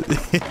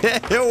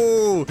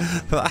 Oh,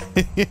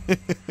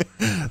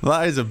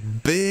 that is a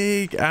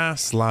big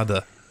ass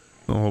ladder.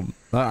 Oh,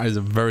 that is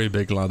a very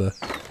big ladder.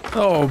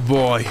 Oh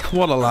boy,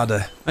 what a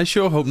ladder. I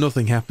sure hope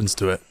nothing happens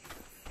to it.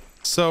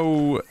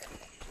 So,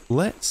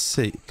 let's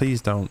see.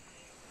 Please don't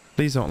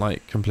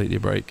like completely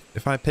break.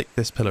 If I pick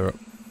this pillar up.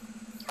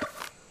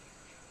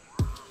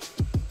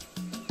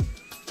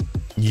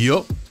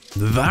 Yup,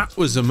 that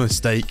was a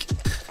mistake.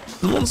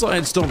 And once I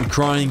had stopped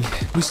crying,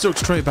 we stuck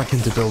straight back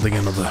into building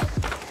another.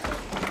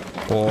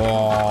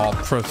 Oh,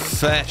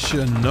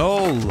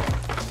 professional.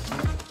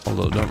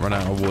 Although, don't run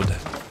out of wood.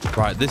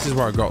 Right, this is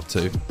where I got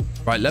to.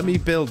 Right, let me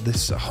build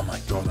this. Oh my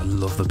god, I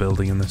love the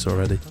building in this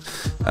already.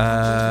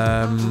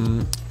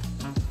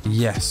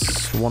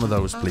 Yes, one of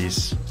those,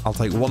 please. I'll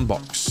take one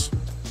box.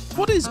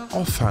 What is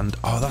offhand?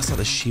 Oh, that's like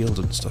the shield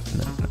and stuff,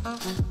 isn't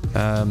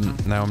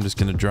it? Now I'm just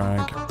going to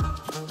drag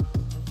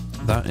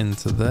that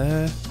into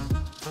there.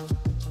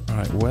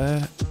 Right,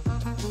 where?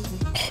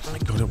 Oh my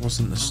god, it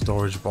wasn't the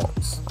storage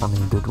box I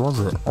needed, was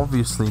it?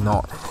 Obviously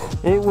not.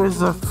 It was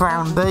the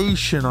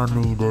foundation I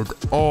needed.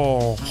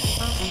 Oh.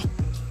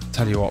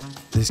 Tell you what,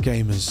 this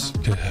game is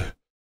good.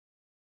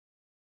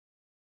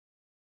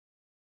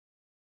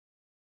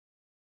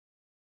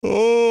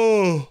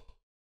 Oh.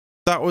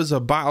 That was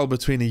a battle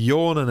between a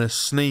yawn and a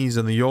sneeze,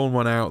 and the yawn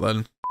went out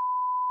then.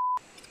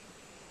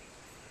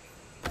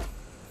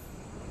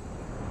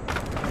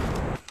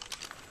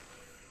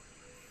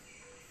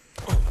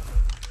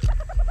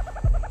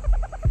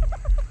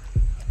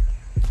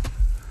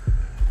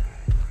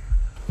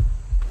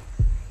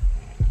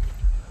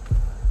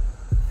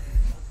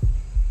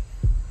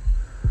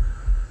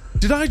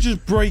 Did I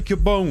just break a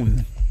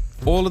bone?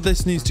 All of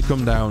this needs to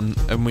come down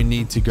and we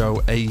need to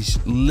go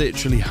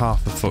literally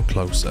half a foot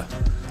closer.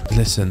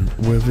 Listen,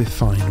 we'll be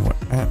fine. We're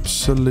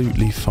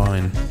absolutely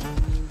fine.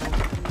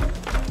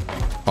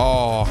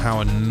 Oh,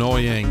 how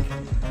annoying.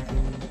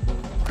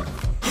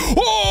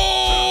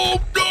 Oh,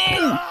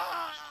 no!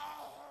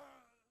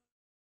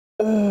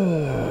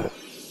 Oh.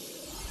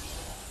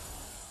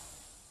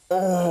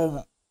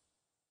 Oh.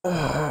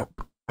 Oh.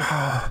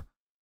 I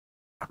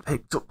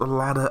picked up the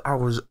ladder I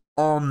was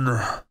on.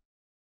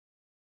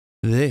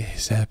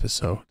 This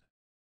episode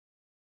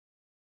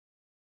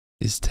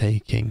is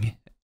taking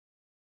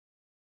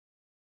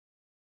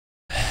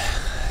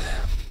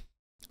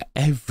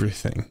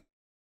everything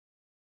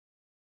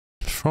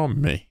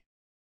from me.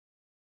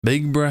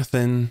 Big breath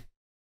in,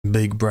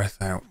 big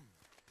breath out.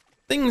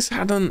 Things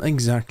hadn't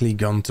exactly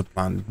gone to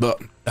plan, but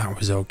that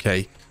was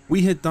okay.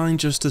 We had died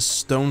just a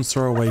stone's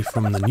throw away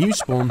from the new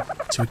spawn,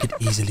 so we could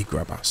easily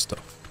grab our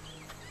stuff.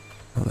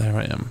 Oh, there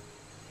I am.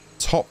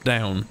 Top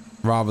down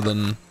rather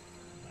than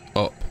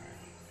up.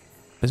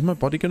 Is my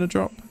body gonna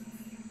drop?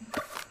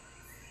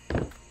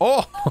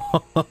 Oh!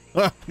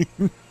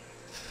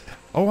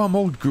 Oh, I'm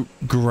all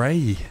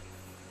grey.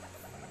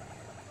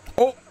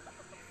 Oh!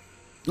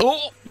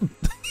 Oh!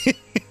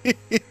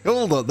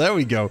 Hold on, there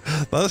we go.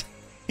 That's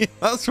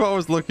what I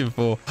was looking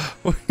for.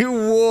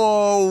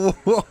 Whoa!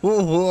 Whoa!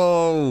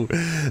 Whoa!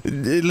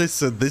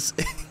 Listen, this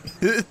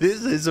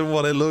isn't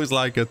what it looks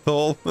like at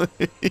all.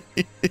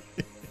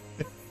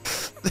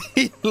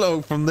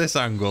 Look, from this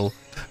angle.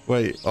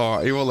 Wait, oh,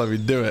 he won't let me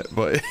do it,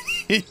 but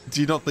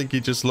do you not think he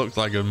just looks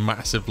like a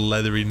massive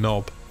leathery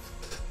knob?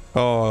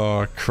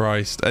 Oh,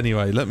 Christ.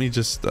 Anyway, let me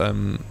just get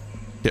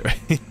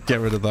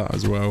rid of that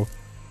as well.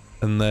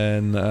 And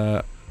then,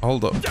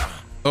 hold up.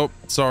 Oh,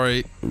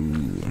 sorry.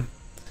 Ooh.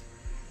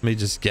 Let me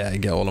just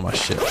get all of my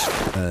shit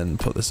and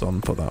put this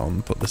on, put that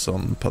on, put this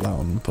on, put that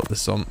on, put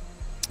this on.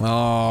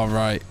 All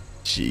right.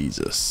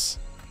 Jesus.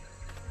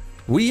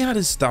 We had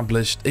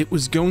established it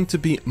was going to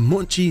be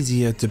much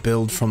easier to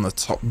build from the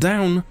top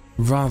down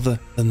rather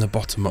than the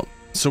bottom up.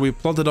 So we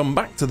plodded on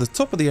back to the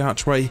top of the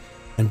archway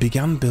and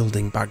began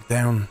building back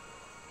down.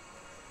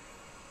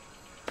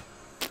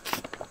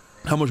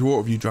 How much water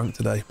have you drank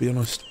today? Be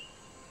honest.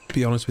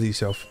 Be honest with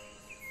yourself.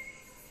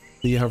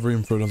 Do you have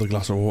room for another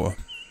glass of water?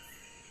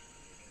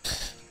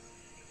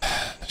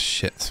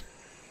 Shit.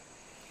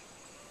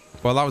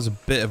 Well, that was a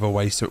bit of a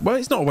waste of... Well,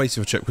 it's not a waste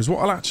of a trip, because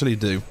what I'll actually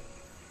do...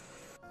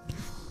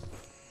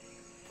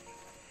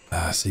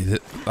 see,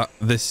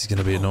 this is going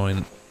to be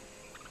annoying.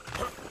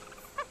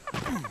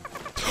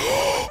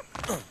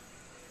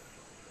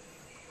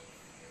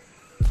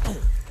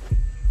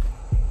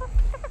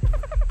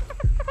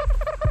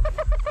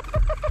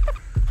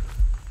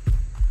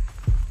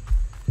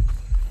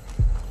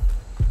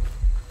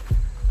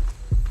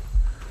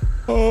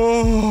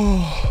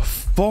 Oh,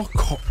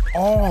 fuck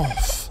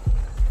off.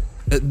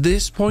 At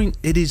this point,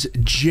 it is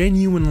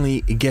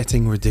genuinely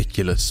getting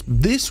ridiculous.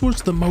 This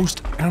was the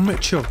most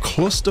amateur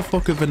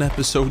clusterfuck of an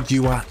episode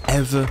you are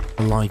ever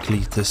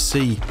likely to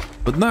see.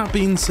 But that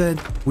being said,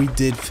 we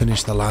did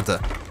finish the ladder.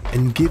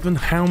 And given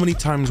how many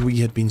times we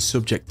had been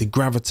subject to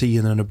gravity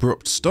and an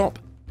abrupt stop,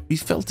 we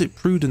felt it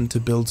prudent to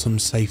build some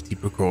safety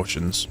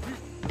precautions.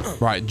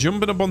 Right,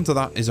 jumping up onto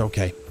that is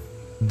okay.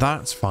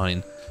 That's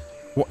fine.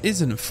 What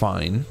isn't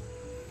fine...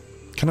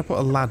 Can I put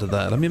a ladder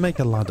there? Let me make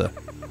a ladder.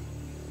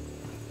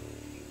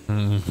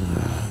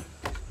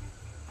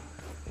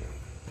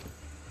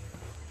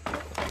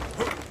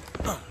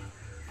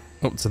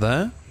 Up to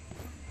there.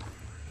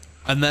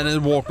 And then a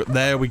walk.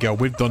 There we go.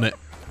 We've done it.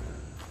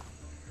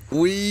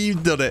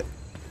 We've done it.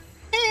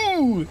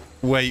 Ooh.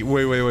 Wait.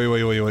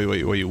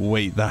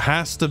 There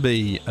has to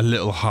be a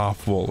little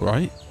half wall,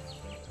 right?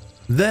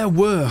 There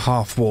were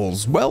half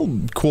walls, well,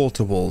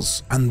 quarter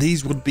walls, and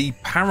these would be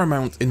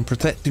paramount in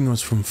protecting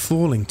us from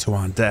falling to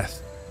our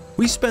death.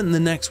 We spent the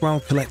next while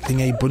collecting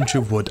a bunch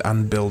of wood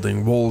and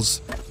building walls.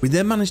 We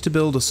then managed to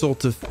build a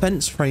sort of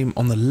fence frame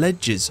on the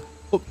ledges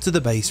up to the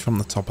base from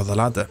the top of the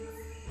ladder.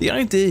 The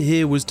idea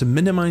here was to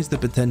minimize the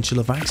potential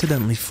of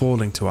accidentally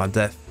falling to our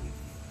death.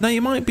 Now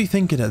you might be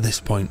thinking at this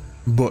point,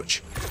 Butch,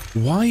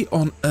 why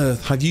on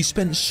earth have you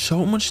spent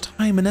so much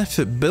time and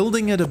effort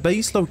building at a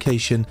base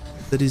location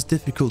that is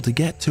difficult to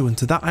get to? And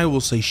to that I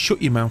will say,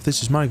 shut your mouth,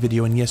 this is my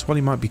video, and yes, while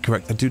you might be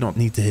correct, I do not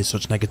need to hear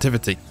such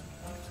negativity.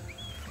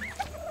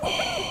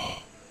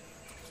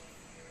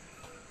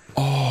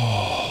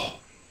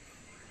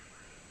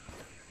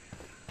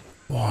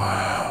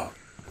 Wow.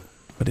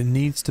 But it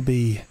needs to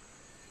be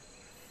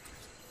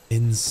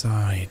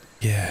inside.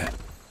 Yeah.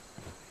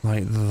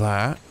 Like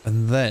that.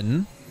 And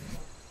then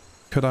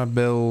could I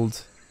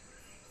build...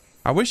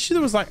 I wish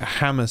there was like a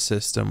hammer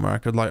system where I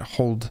could like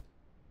hold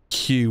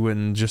Q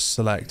and just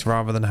select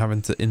rather than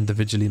having to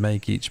individually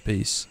make each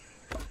piece.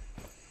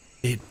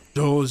 It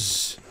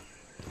does.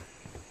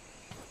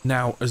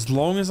 Now, as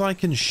long as I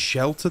can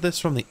shelter this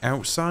from the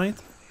outside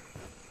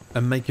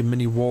and make a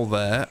mini wall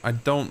there, I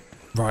don't...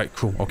 Right,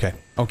 cool. Okay.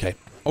 Okay.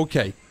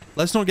 Okay.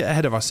 Let's not get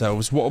ahead of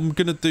ourselves. What I'm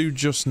going to do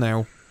just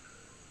now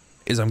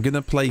is I'm going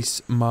to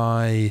place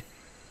my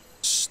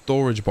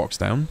storage box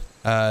down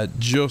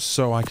just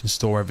so I can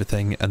store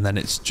everything, and then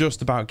it's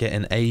just about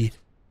getting a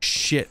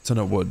shit ton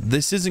of wood.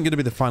 This isn't going to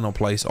be the final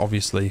place,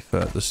 obviously,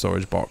 for the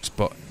storage box,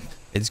 but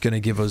it's going to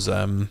give us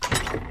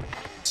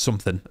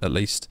something, at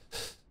least.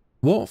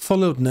 What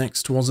followed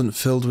next wasn't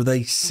filled with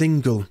a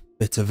single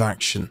bit of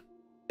action.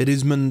 It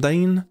is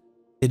mundane,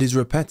 it is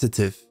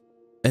repetitive,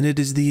 and it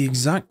is the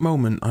exact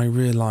moment I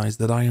realized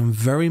that I am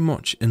very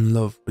much in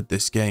love with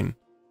this game.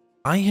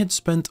 I had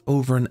spent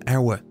over an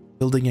hour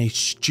building a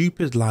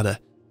stupid ladder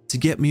to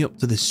get me up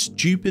to this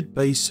stupid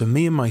base so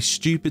me and my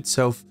stupid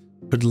self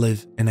could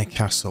live in a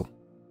castle.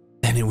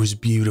 And it was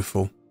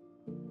beautiful.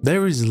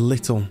 There is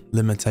little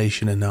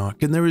limitation in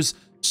Ark, and there is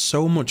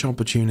so much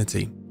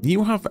opportunity.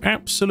 You have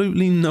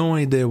absolutely no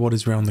idea what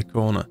is around the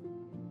corner.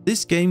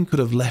 This game could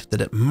have left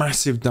it at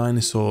massive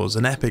dinosaurs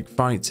and epic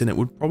fights, and it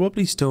would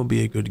probably still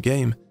be a good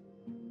game.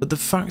 But the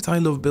fact I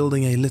love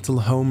building a little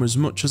home as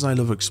much as I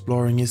love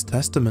exploring is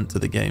testament to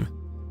the game.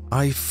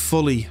 I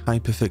fully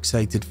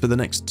hyperfixated for the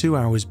next 2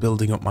 hours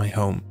building up my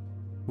home.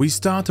 We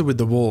started with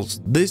the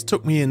walls. This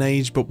took me an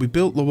age, but we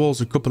built the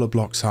walls a couple of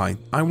blocks high.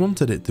 I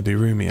wanted it to be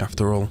roomy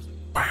after all.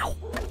 Wow.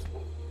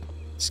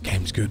 This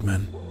game's good,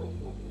 man.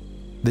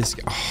 This...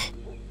 Oh.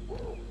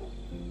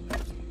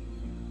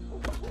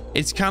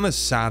 It's kind of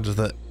sad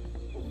that...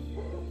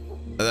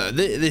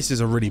 this is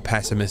a really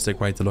pessimistic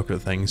way to look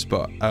at things,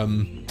 but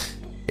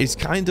it's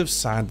kind of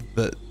sad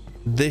that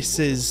this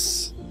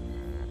is...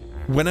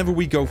 Whenever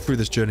we go through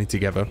this journey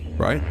together,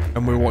 right?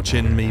 And we're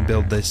watching me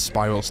build this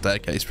spiral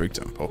staircase, for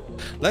example.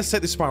 Let's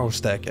take the spiral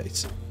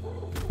staircase.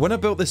 When I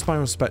built this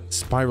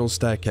spiral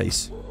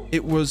staircase,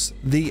 it was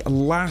the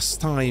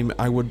last time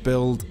I would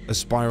build a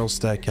spiral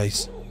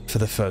staircase for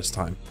the first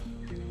time.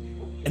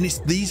 And it's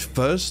these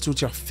firsts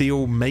which I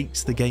feel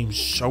makes the game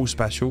so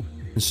special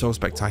and so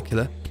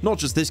spectacular. Not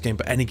just this game,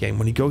 but any game.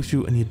 When you go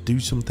through and you do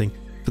something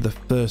for the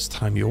first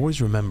time, you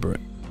always remember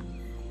it.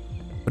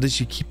 But as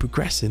you keep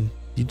progressing,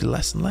 you do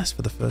less and less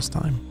for the first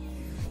time.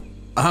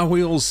 Are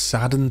we all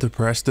sad and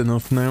depressed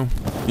enough now?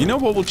 You know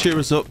what will cheer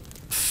us up?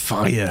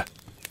 Fire.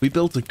 We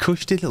built a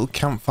cushy little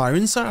campfire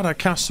inside our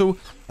castle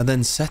and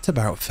then set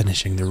about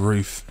finishing the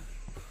roof.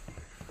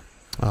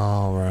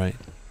 All right.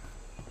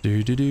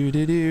 Do do do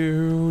do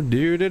do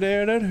do do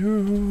do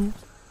do.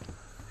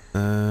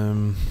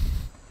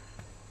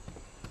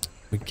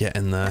 We're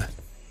getting there.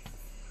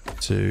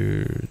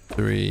 2,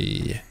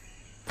 3,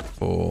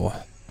 4.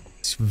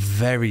 It's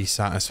very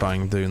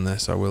satisfying doing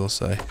this, I will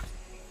say.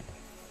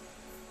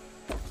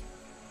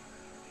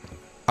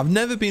 I've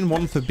never been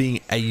one for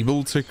being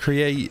able to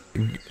create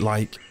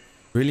like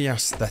really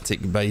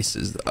aesthetic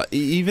bases.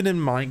 Even in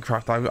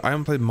Minecraft, I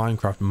haven't played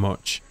Minecraft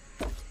much,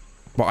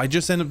 but I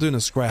just end up doing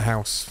a square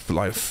house for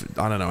like,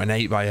 I don't know, an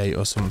 8x8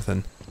 or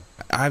something.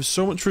 I have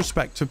so much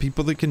respect for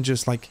people that can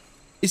just like,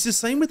 it's the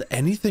same with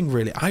anything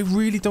really. I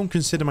really don't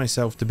consider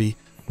myself to be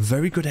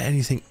very good at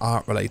anything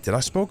art related. I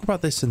spoke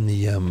about this in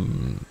the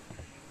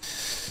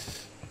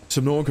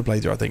Subnautica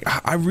playthrough, I think.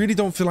 I really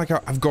don't feel like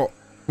I've got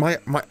my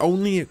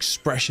only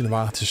expression of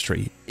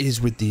artistry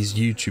is with these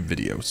YouTube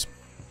videos.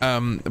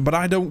 But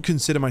I don't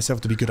consider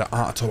myself to be good at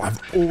art at all. I've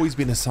always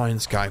been a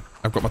science guy.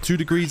 I've got my 2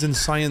 degrees in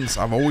science.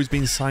 I've always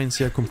been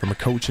sciencey. I come from a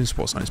coaching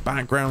sports science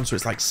background, so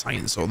it's like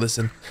science or this,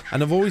 and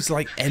I've always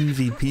like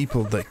envied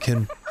people that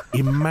can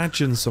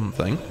imagine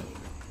something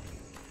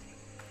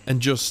and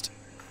just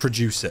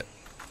produce it,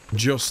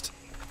 just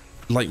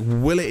like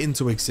will it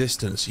into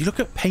existence. You look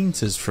at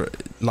painters, for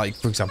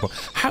example,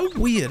 how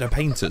weird are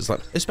painters,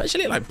 like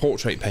especially like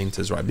portrait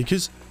painters, right?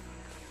 Because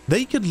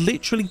they could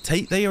literally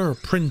take, they are a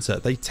printer,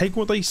 they take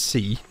what they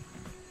see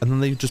and then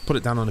they just put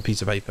it down on a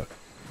piece of paper.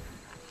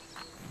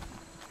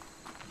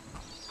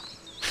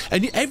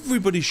 And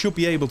everybody should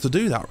be able to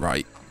do that,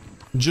 right?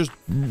 Just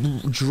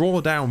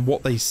draw down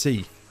what they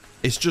see.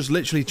 It's just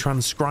literally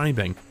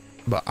transcribing.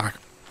 But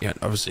yeah,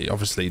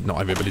 obviously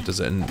not everybody does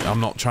it, and I'm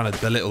not trying to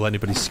belittle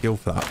anybody's skill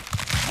for that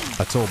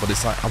at all, but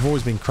it's like I've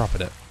always been crap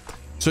at it.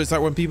 So it's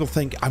like when people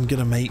think I'm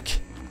gonna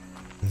make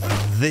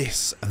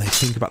this and they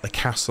think about the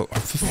castle. Oh,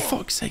 for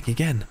fuck's sake,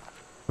 again.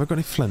 Have I got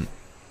any flint?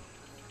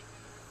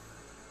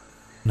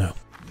 No.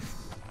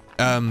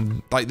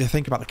 Like they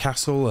think about the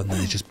castle and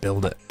they just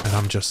build it, and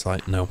I'm just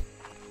like, no.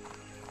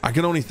 I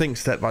can only think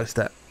step by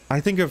step. I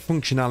think of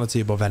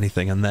functionality above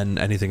anything, and then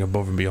anything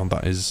above and beyond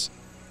that is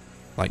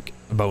like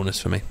a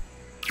bonus for me.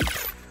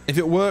 If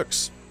it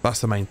works,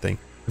 that's the main thing.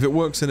 If it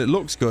works and it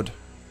looks good,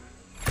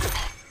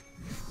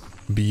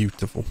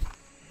 Beautiful.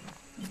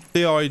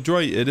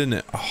 Dehydrated, isn't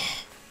it? Oh,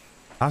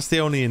 that's the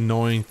only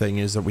annoying thing,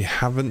 is that we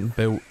haven't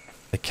built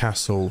a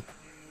castle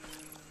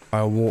by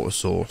a water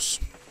source.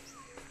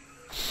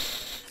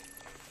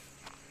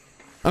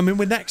 I mean,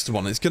 with next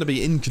one, it's going to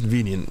be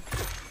inconvenient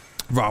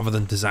rather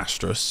than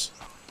disastrous.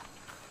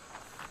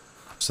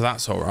 So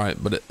that's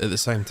alright, but at the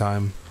same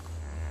time,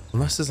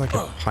 unless there's like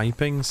a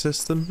piping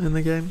system in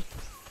the game,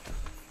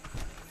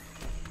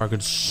 I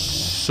could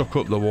suck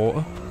up the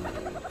water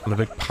on a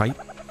big pipe,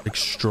 big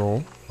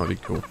straw. That'd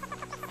be cool.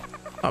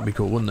 That'd be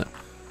cool, wouldn't it?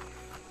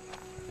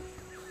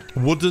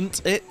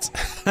 Wouldn't it?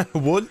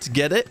 Would,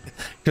 get it?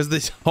 Because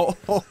this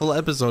whole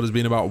episode has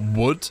been about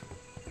wood.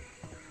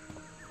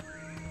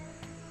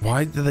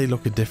 Why do they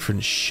look a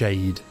different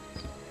shade?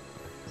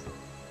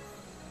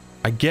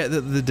 I get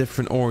that the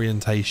different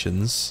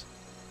orientations.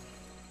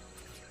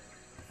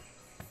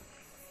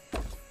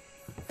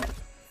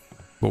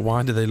 But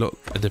why do they look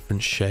a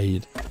different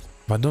shade?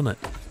 Have I done it?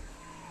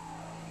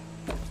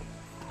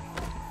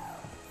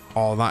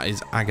 Oh, that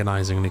is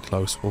agonizingly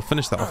close. We'll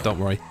finish that off, don't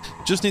worry.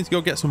 Just need to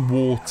go get some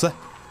water.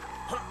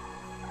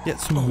 Get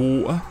some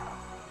water.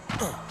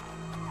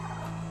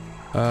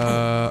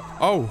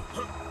 Oh.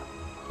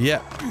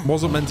 Yeah,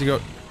 wasn't meant to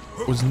go...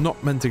 Was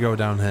not meant to go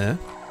down here.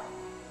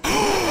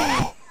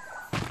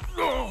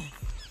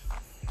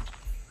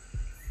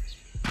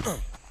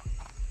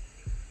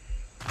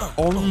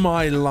 On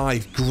my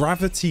life,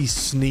 gravity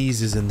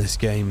sneezes in this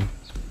game.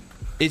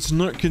 It's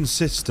not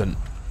consistent.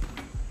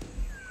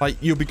 Like,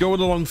 you'll be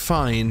going along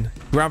fine,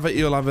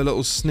 gravity will have a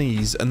little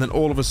sneeze, and then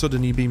all of a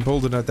sudden you're being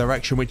pulled in a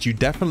direction which you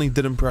definitely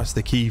didn't press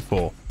the key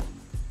for.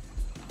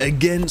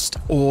 Against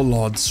all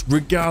odds,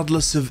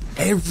 regardless of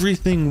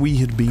everything we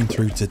had been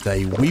through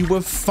today, we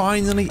were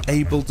finally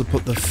able to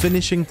put the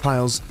finishing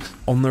tiles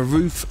on the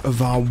roof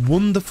of our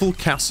wonderful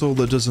castle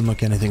that doesn't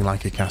look anything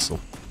like a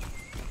castle.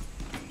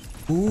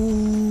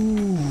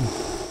 Ooh.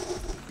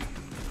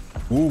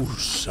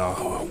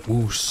 Woosah,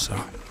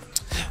 woosah.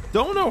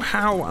 Don't know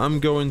how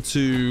I'm going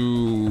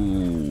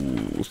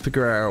to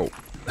figure out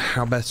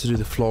how best to do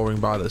the flooring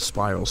by the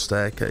spiral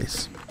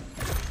staircase.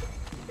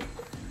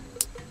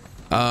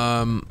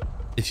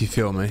 If you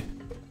feel me.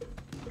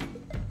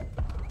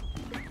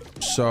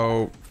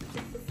 So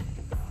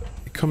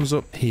it comes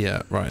up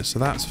here, right? So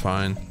that's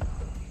fine.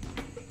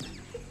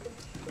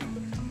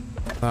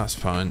 That's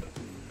fine.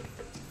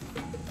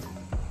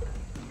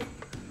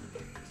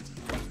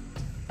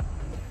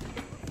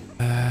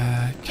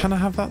 Can I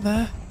have that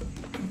there?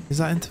 Is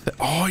that interfere?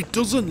 Oh, it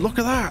doesn't. Look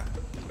at that.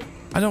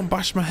 I don't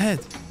bash my head.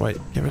 Wait,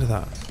 get rid of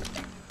that.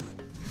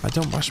 I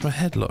don't bash my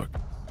head, look.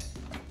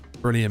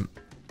 Brilliant.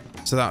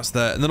 So that's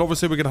there. And then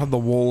obviously we're going to have the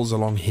walls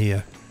along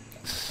here.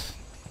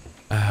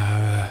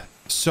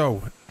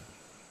 So.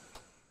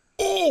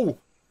 Oh!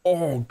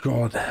 Oh,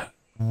 God.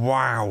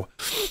 Wow.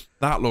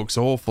 That looks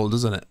awful,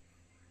 doesn't it?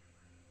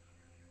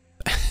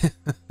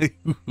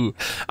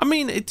 I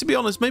mean, to be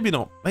honest, maybe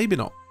not. Maybe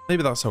not.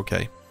 Maybe that's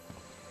okay.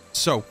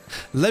 So,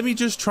 let me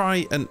just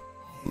try and...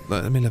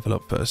 Let me level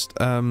up first.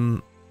 Let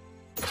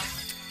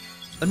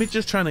me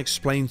just try and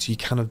explain to you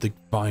kind of the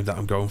vibe that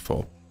I'm going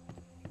for.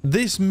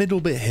 This middle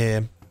bit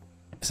here...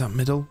 Is that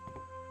middle?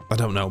 I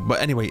don't know.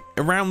 But anyway,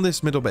 around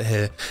this middle bit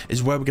here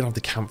is where we're going to have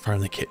the campfire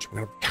in the kitchen.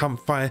 We're going to have a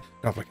campfire, we're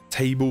going to have like a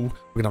table,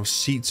 we're going to have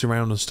seats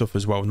around and stuff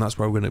as well. And that's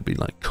where we're going to be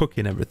like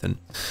cooking everything.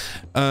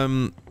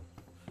 I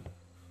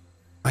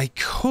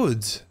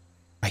could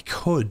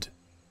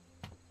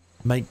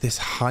make this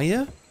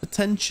higher,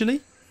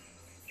 potentially.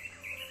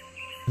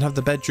 And have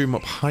the bedroom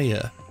up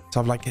higher.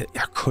 So I've like,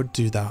 I could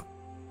do that.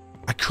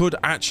 I could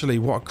actually,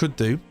 what I could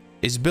do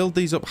is build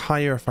these up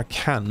higher if I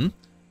can.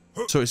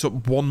 So it's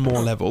up one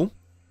more level.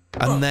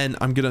 And then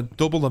I'm going to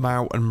double them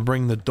out and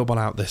bring the double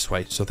out this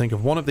way. So think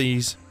of one of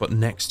these, but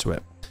next to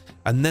it.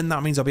 And then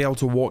that means I'll be able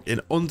to walk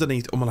in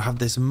underneath. I'm going to have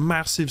this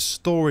massive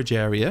storage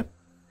area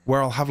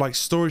where I'll have like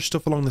storage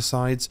stuff along the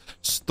sides,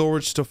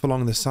 storage stuff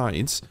along the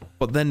sides.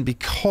 But then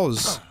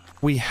because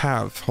we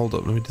have, hold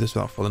up, let me do this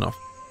without falling off.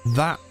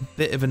 That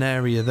bit of an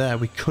area there,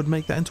 we could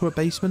make that into a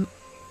basement.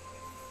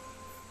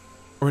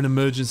 Or an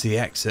emergency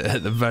exit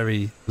at the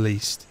very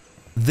least.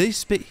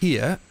 This bit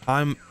here,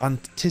 I'm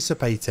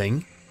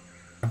anticipating,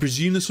 I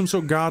presume there's some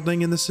sort of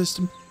gardening in the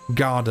system.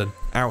 Garden,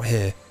 out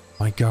here.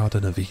 My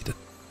Garden of Eden.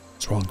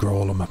 That's where I'll grow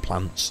all of my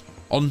plants.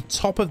 On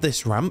top of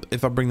this ramp,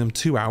 if I bring them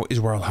two out, is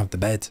where I'll have the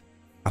bed.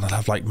 And I'll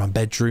have like my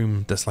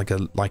bedroom, that's like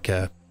a,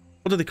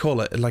 what do they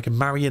call it? Like a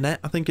marionette,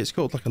 I think it's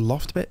called, like a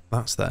loft bit.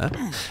 That's there.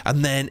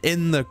 And then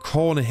in the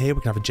corner here,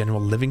 we can have a general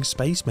living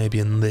space. Maybe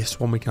in this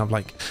one, we can have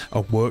like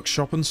a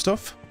workshop and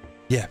stuff.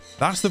 Yeah,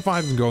 that's the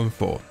vibe I'm going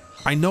for.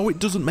 I know it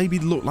doesn't maybe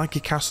look like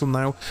a castle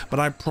now, but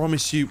I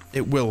promise you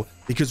it will,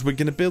 because we're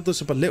going to build this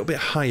up a little bit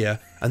higher,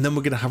 and then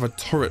we're going to have a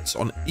turrets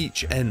on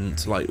each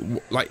end,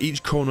 like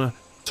each corner,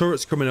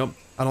 turrets coming up,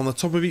 and on the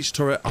top of each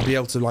turret, I'll be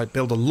able to like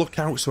build a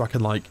lookout so I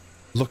can like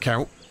look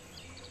out.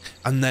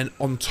 And then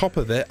on top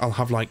of it, I'll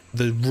have like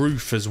the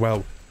roof as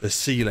well, the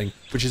ceiling,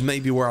 which is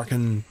maybe where I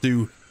can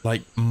do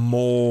like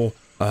more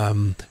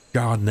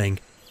gardening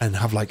and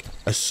have like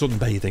a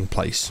sunbathing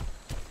place.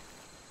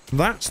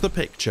 That's the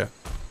picture.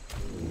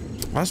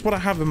 That's what I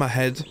have in my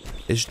head.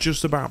 It's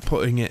just about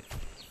putting it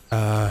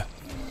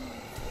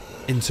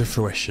into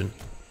fruition.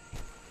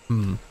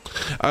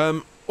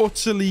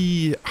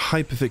 Utterly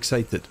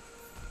hyperfixated,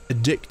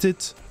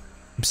 addicted,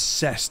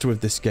 obsessed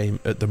with this game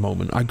at the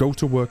moment. I go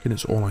to work and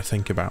it's all I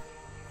think about.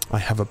 I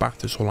have a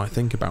bath, it's all I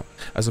think about.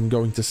 As I'm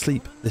going to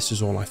sleep, this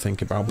is all I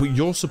think about. But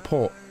your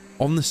support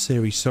on the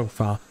series so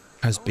far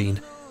has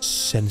been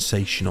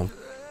sensational.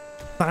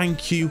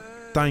 Thank you,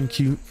 thank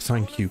you,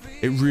 thank you.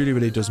 It really,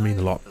 really does mean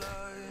a lot.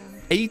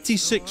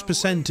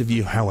 86% of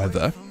you,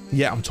 however,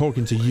 yeah, I'm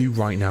talking to you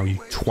right now, you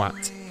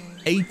twat.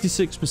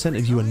 86%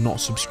 of you are not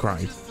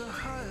subscribed.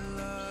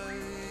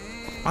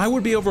 I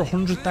would be over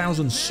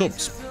 100,000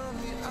 subs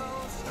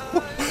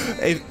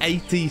if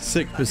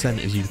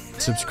 86% of you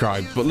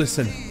subscribe. But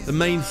listen, the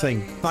main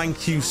thing,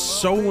 thank you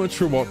so much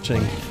for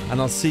watching,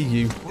 and I'll see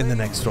you in the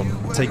next one.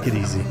 Take it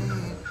easy.